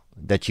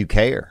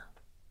care.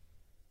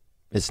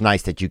 It's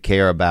nice that you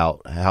care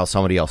about how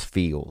somebody else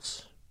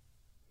feels.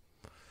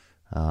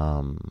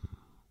 I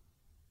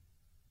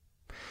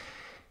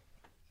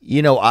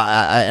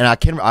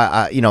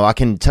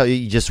can tell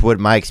you just what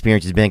my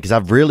experience has been, because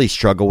I've really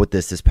struggled with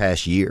this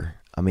past year.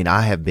 I mean,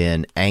 I have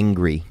been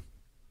angry.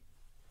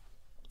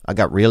 I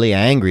got really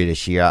angry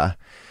this year.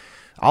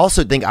 I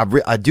also think I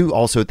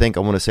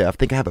want to say I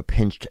think I have a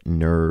pinched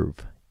nerve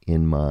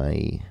in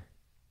my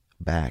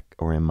back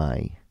or in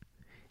my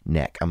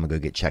neck. I'm gonna go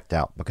get checked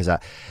out because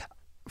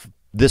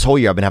this whole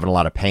year I've been having a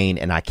lot of pain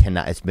and I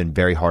cannot. It's been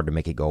very hard to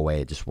make it go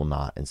away. It just will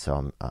not. And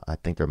so I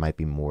think there might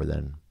be more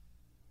than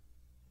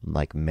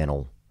like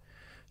mental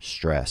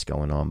stress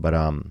going on. But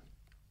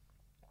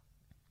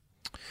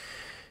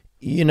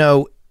you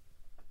know,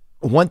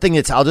 one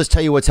thing I'll just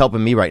tell you what's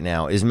helping me right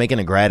now is making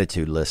a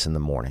gratitude list in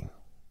the morning.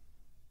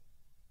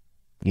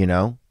 You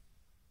know,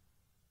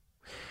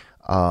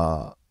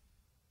 and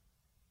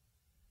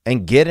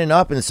getting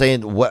up and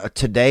saying, "What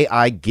today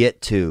I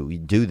get to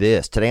do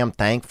this. Today I'm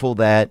thankful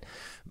that,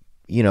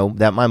 you know,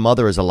 that my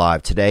mother is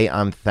alive. Today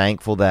I'm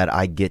thankful that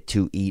I get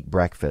to eat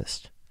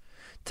breakfast.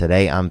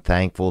 Today I'm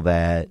thankful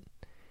that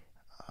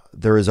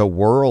there is a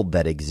world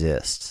that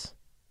exists.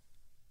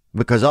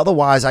 Because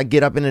otherwise I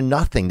get up into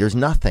nothing. There's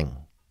nothing.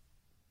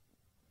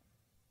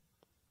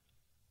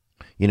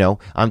 You know,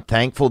 I'm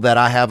thankful that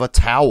I have a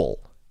towel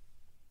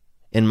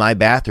in my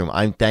bathroom.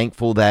 I'm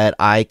thankful that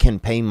I can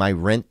pay my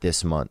rent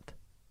this month.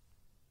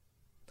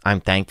 I'm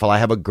thankful I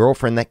have a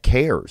girlfriend that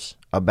cares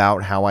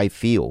about how I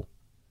feel,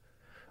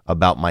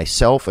 about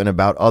myself and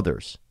about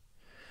others.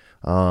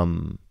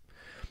 I'm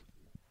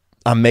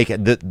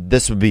making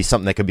this would be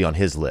something that could be on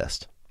his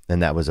list,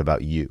 and that was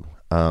about you.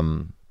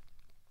 But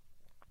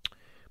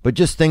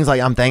just things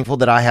like I'm thankful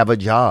that I have a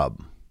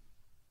job.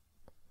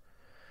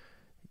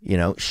 You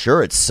know,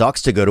 sure, it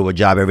sucks to go to a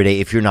job every day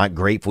if you're not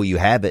grateful you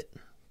have it.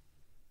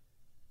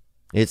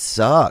 It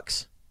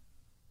sucks.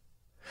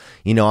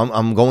 You know,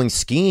 I'm going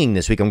skiing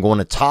this week. I'm going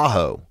to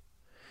Tahoe.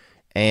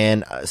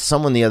 And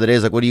someone the other day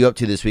was like, "What are you up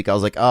to this week?" I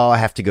was like, "Oh, I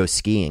have to go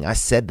skiing." I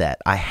said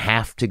that. I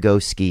have to go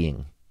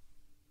skiing.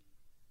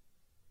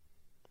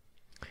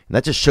 And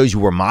that just shows you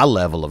where my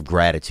level of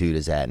gratitude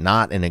is at,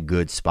 not in a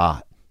good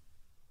spot.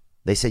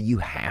 They said, "You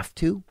have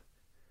to?"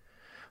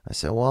 I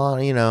said,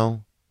 "Well, you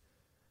know,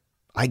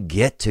 I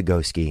get to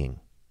go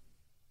skiing.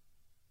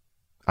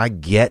 I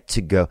get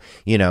to go,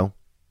 you know,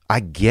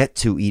 I get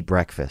to eat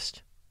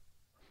breakfast.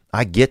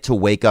 I get to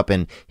wake up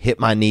and hit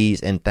my knees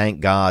and thank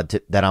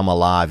God that I'm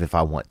alive if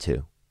I want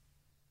to.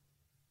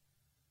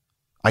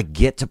 I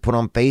get to put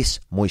on face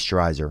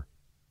moisturizer.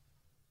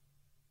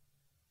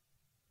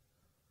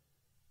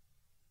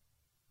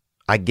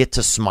 I get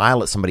to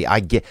smile at somebody.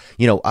 I get,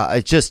 you know,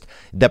 it's just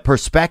the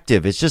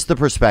perspective. It's just the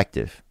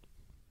perspective.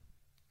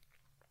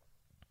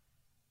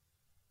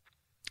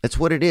 It's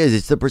what it is.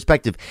 It's the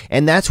perspective.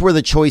 And that's where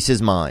the choice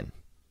is mine.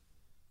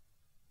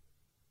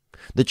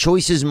 The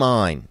choice is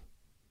mine.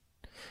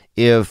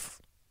 If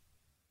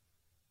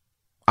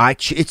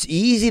it's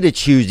easy to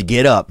choose to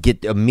get up,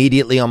 get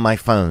immediately on my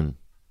phone,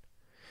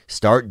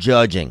 start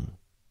judging,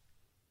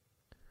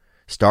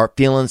 start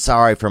feeling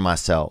sorry for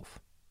myself.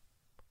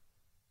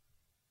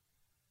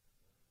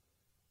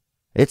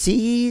 It's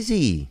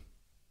easy.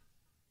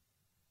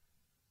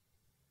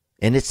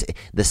 And it's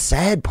the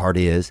sad part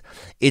is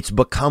it's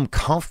become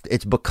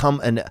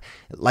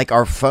like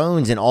our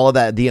phones and all of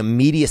that, the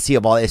immediacy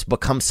of all it's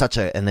become such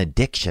an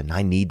addiction.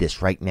 I need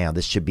this right now.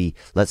 This should be,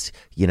 I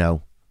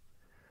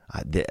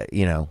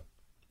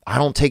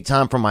don't take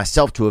time for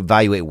myself to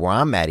evaluate where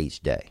I'm at each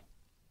day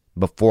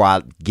before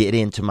I get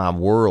into my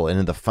world,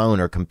 into the phone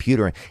or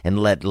computer and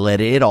let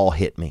it all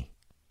hit me.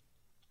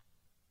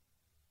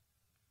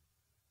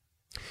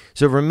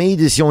 So for me,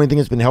 this the only thing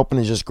that's been helping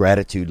is just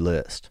gratitude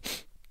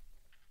list.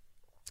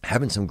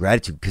 Having some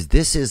gratitude, because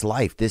this is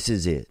life. This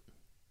is it.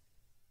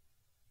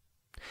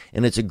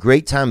 And it's a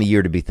great time of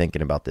year to be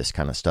thinking about this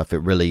kind of stuff. It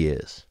really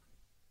is.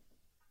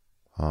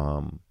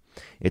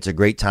 It's a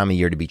great time of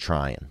year to be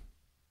trying.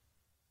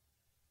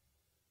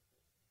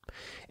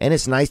 And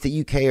it's nice that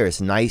you care. It's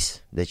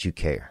nice that you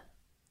care.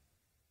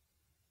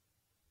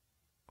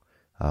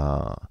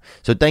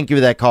 So thank you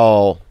for that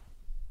call,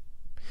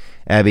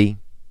 Abby.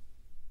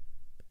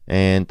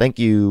 And thank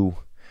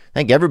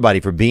everybody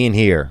for being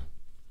here.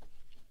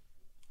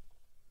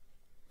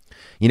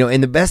 You know,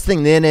 and the best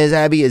thing then is,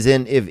 Abby, is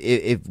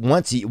if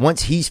once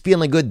he's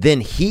feeling good,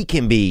 then he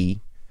can be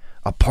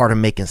a part of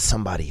making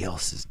somebody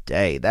else's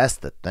day. That's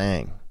the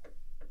thing.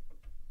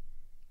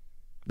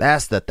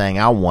 That's the thing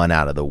I want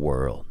out of the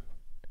world.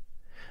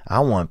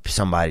 I want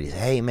somebody to say,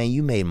 "Hey, man,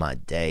 you made my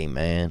day,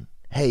 man.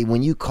 Hey,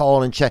 when you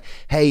call and check,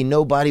 hey,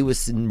 nobody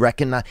was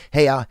recognized.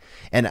 Hey,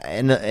 and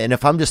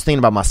if I'm just thinking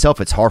about myself,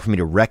 it's hard for me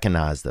to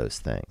recognize those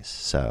things.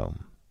 So,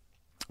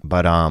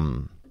 but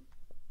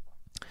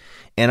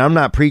and I'm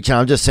not preaching.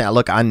 I'm just saying,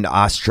 look,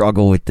 I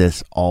struggle with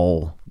this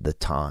all the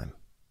time.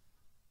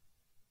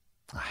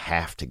 I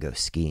have to go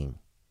skiing.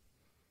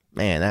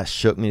 Man, that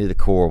shook me to the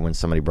core when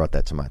somebody brought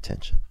that to my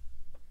attention.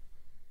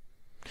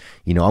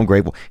 You know, I'm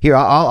grateful. Here,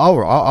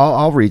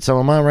 I'll read some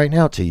of mine right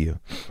now to you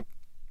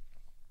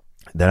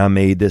that I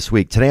made this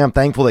week. Today, I'm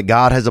thankful that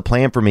God has a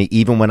plan for me,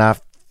 even when I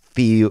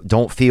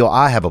don't feel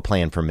I have a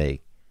plan for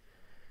me.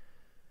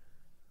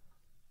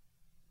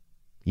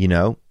 You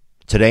know,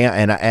 today,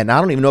 and I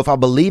don't even know if I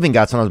believe in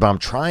God sometimes, but I'm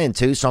trying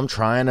to, so I'm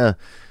trying to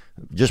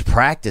just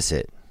practice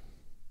it.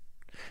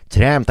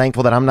 Today I'm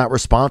thankful that I'm not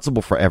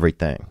responsible for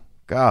everything.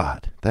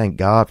 God, thank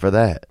God for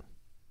that.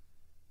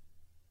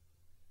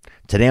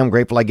 Today I'm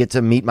grateful I get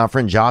to meet my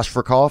friend Josh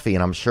for coffee,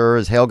 and I'm sure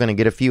as hell going to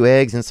get a few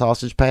eggs and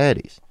sausage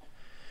patties.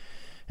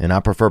 And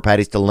I prefer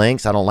patties to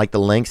links. I don't like the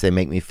links. They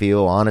make me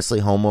feel, honestly,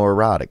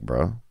 homoerotic,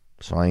 bro.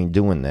 So I ain't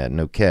doing that.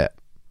 No cap.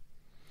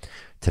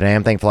 Today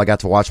I'm thankful I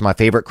got to watch my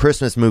favorite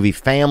Christmas movie,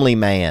 Family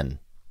Man.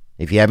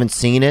 If you haven't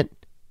seen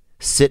it,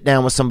 sit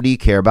down with somebody you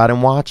care about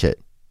and watch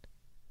it.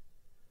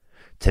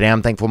 Today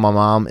I'm thankful my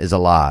mom is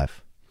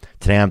alive.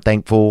 Today I'm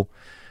thankful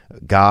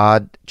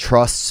God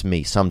trusts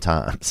me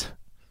sometimes.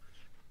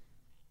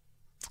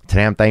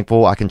 Today I'm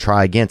thankful I can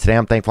try again. Today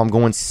I'm thankful I'm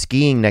going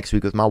skiing next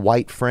week with my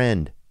white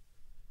friend.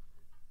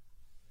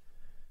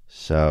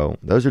 So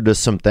those are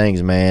just some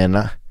things,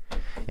 man.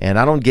 And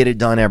I don't get it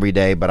done every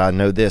day, but I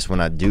know this.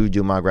 When I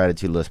do my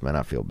gratitude list, man,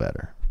 I feel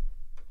better.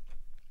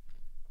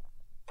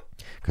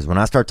 Because when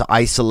I start to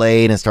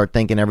isolate and start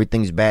thinking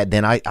everything's bad,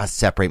 then I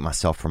separate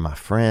myself from my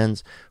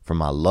friends, from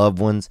my loved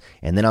ones.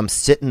 And then I'm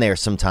sitting there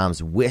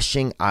sometimes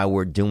wishing I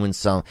were doing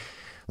some.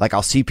 Like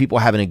I'll see people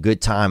having a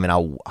good time and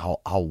I'll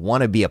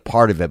want to be a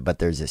part of it, but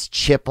there's this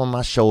chip on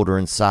my shoulder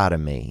inside of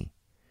me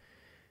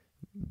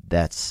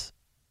that's,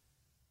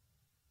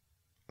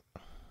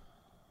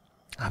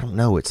 I don't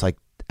know, it's like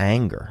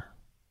anger.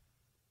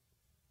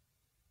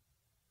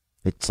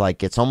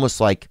 It's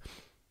almost like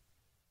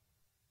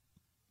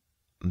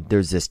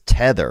there's this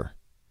tether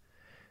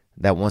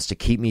that wants to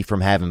keep me from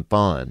having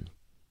fun.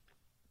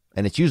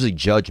 And it's usually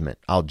judgment.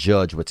 I'll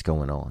judge what's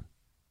going on.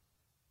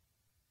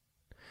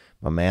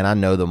 But man, I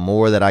know the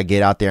more that I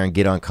get out there and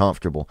get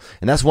uncomfortable.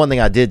 And that's one thing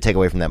I did take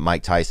away from that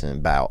Mike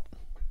Tyson bout.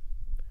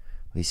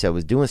 He said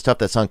was doing stuff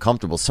that's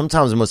uncomfortable.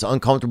 Sometimes the most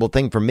uncomfortable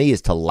thing for me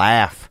is to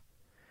laugh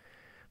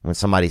when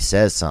somebody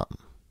says something.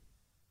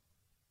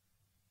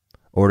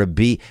 Or to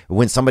be,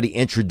 when somebody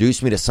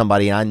introduced me to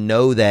somebody and I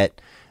know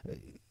that,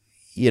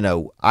 you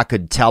know, I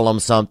could tell them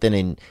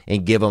something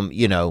and give them,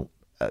 you know,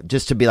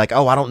 just to be like,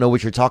 oh, I don't know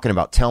what you're talking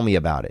about. Tell me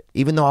about it.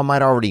 Even though I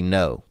might already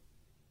know.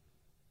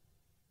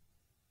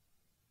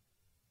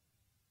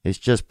 It's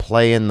just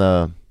playing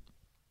the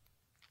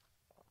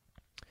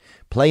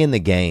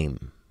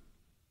game.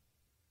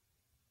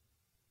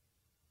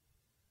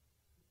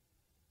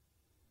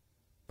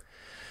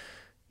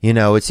 You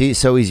know, it's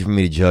so easy for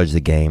me to judge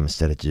the game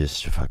instead of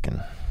just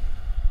fucking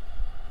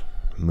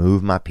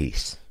move my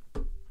piece.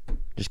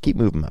 Just keep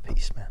moving my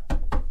piece, man.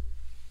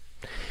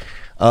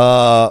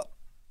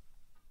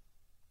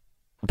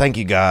 Thank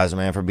you guys,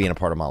 man, for being a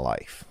part of my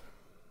life.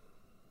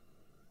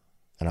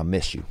 And I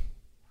miss you.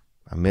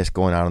 I miss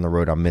going out on the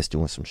road. I miss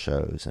doing some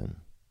shows, and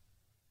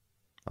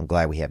I'm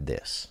glad we have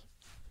this.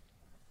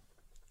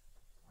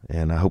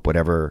 And I hope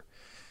whatever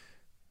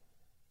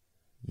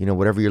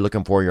you're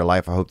looking for in your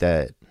life, I hope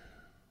that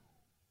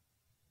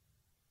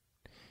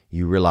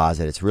you realize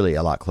that it's really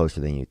a lot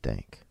closer than you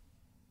think.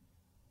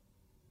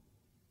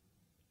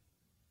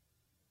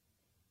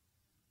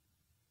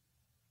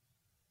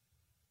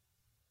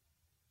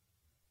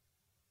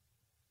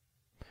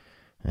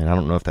 And I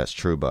don't know if that's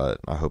true, but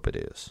I hope it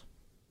is.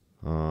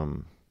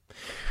 All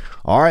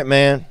right,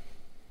 man.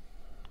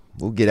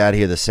 We'll get out of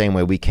here the same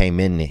way we came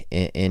in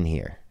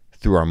here,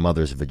 through our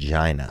mother's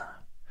vagina.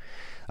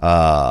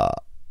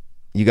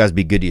 You guys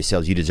be good to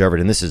yourselves. You deserve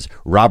it. And this is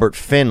Robert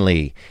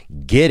Finley.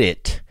 Get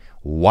it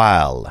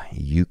while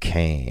you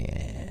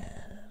can.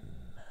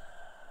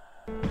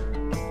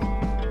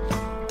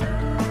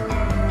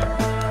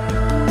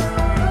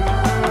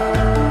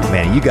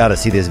 Man, you got to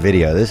see this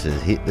video.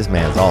 This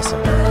man's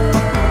awesome.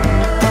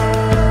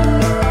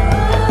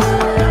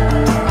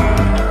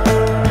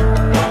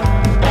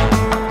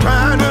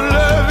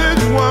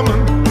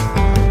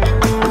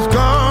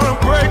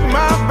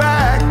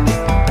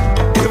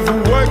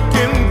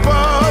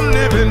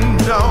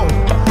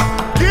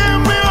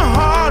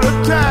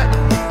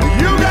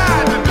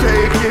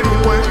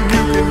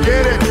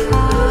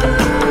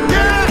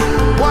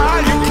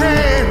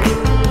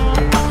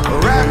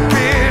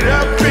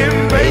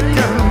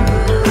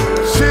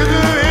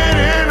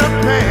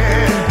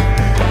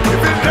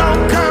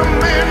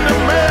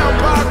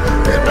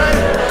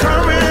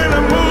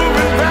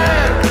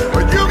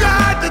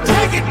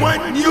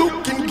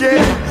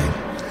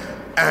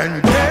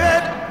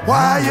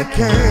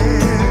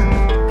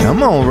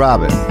 Come on,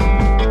 Robert.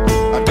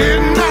 I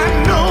did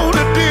not know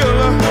the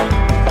dealer,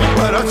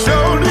 but I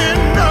sure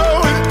didn't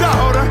know his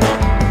daughter.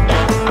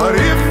 But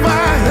if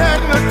I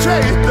hadn't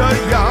chased her,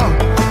 y'all,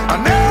 I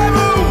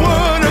never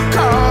would have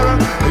caught her.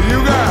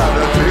 You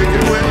gotta take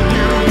it when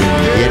you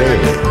get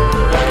it.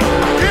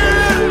 Get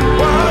it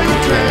while you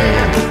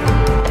can.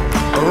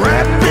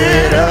 Wrap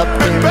it up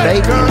in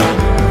bacon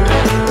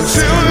and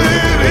seal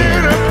it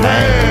in a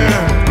pan.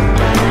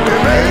 It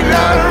may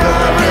not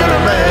rub in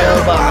a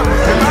mailbox.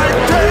 It might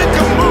take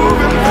a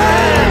moving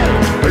van,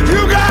 but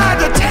you got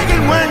to take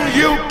it when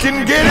you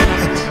can get it,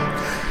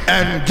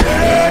 and get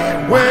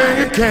it when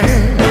you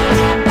can.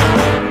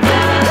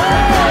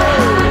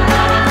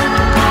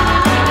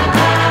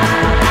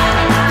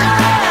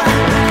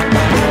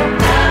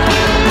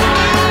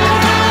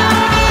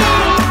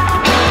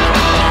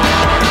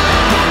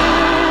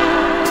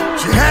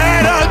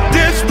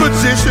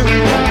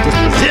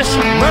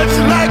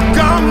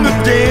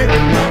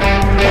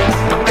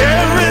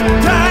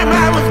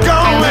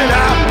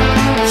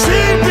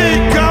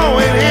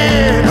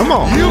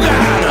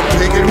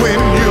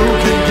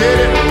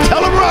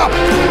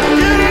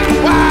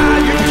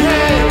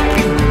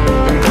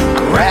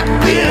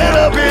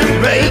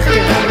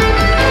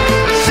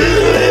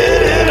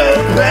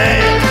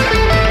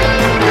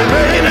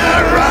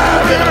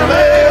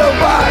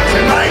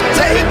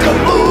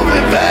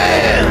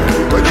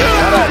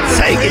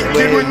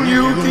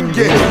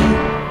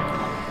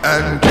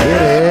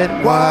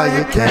 while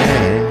you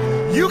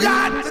can. You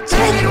got to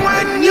take it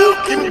when you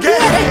can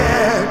get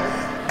it,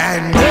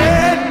 and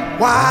get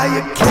while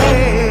you can.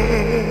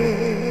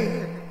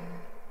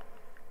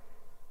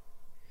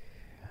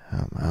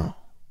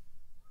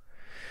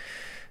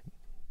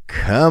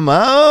 Come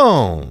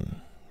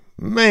on.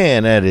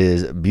 Man, that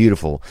is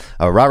beautiful.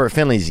 Robert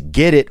Finley's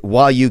Get It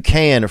While You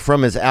Can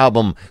from his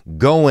album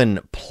Going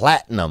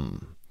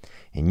Platinum.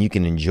 And you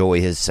can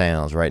enjoy his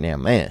sounds right now.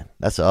 Man,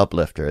 that's an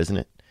uplifter, isn't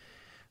it?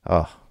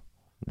 Oh,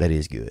 that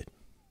is good.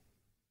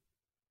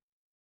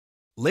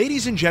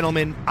 Ladies and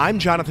gentlemen, I'm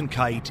Jonathan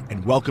Kite,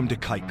 and welcome to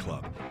Kite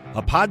Club,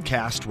 a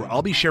podcast where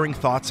I'll be sharing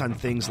thoughts on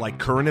things like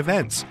current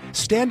events,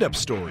 stand-up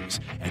stories,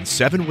 and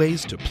 7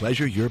 ways to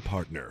pleasure your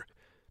partner.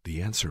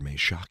 The answer may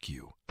shock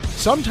you.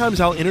 Sometimes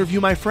I'll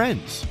interview my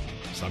friends.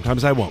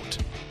 Sometimes I won't.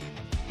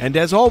 And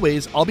as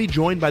always, I'll be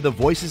joined by the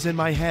voices in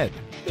my head.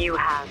 You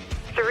have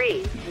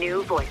 3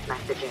 new voice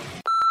messages.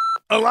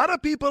 A lot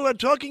of people are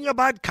talking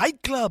about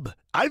Kite Club.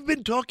 I've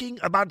been talking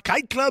about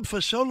Kite Club for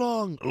so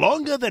long,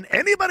 longer than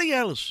anybody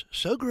else.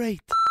 So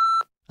great.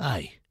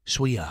 Hey,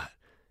 sweetheart,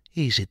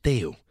 here's the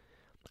deal.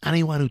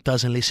 Anyone who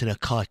doesn't listen to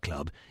Kite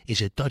Club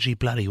is a dodgy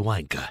bloody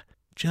wanker.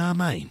 Do you know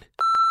what I mean?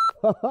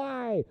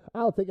 Hi,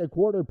 I'll take a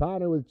quarter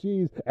pounder with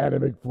cheese and a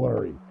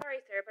McFlurry. Sorry,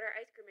 sir, but our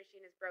ice cream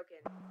machine is broken.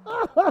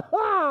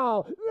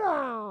 Oh,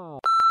 no!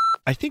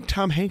 I think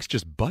Tom Hanks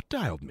just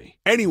butt-dialed me.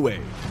 Anyway,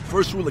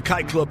 first rule of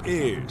Kite Club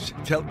is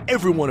tell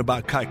everyone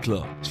about Kite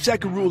Club.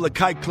 Second rule of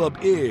Kite Club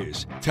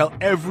is tell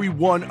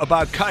everyone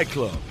about Kite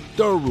Club.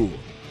 Third rule,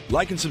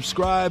 like and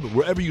subscribe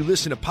wherever you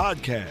listen to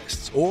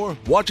podcasts or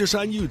watch us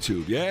on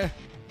YouTube, yeah?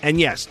 And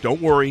yes,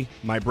 don't worry,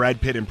 my Brad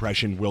Pitt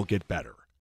impression will get better.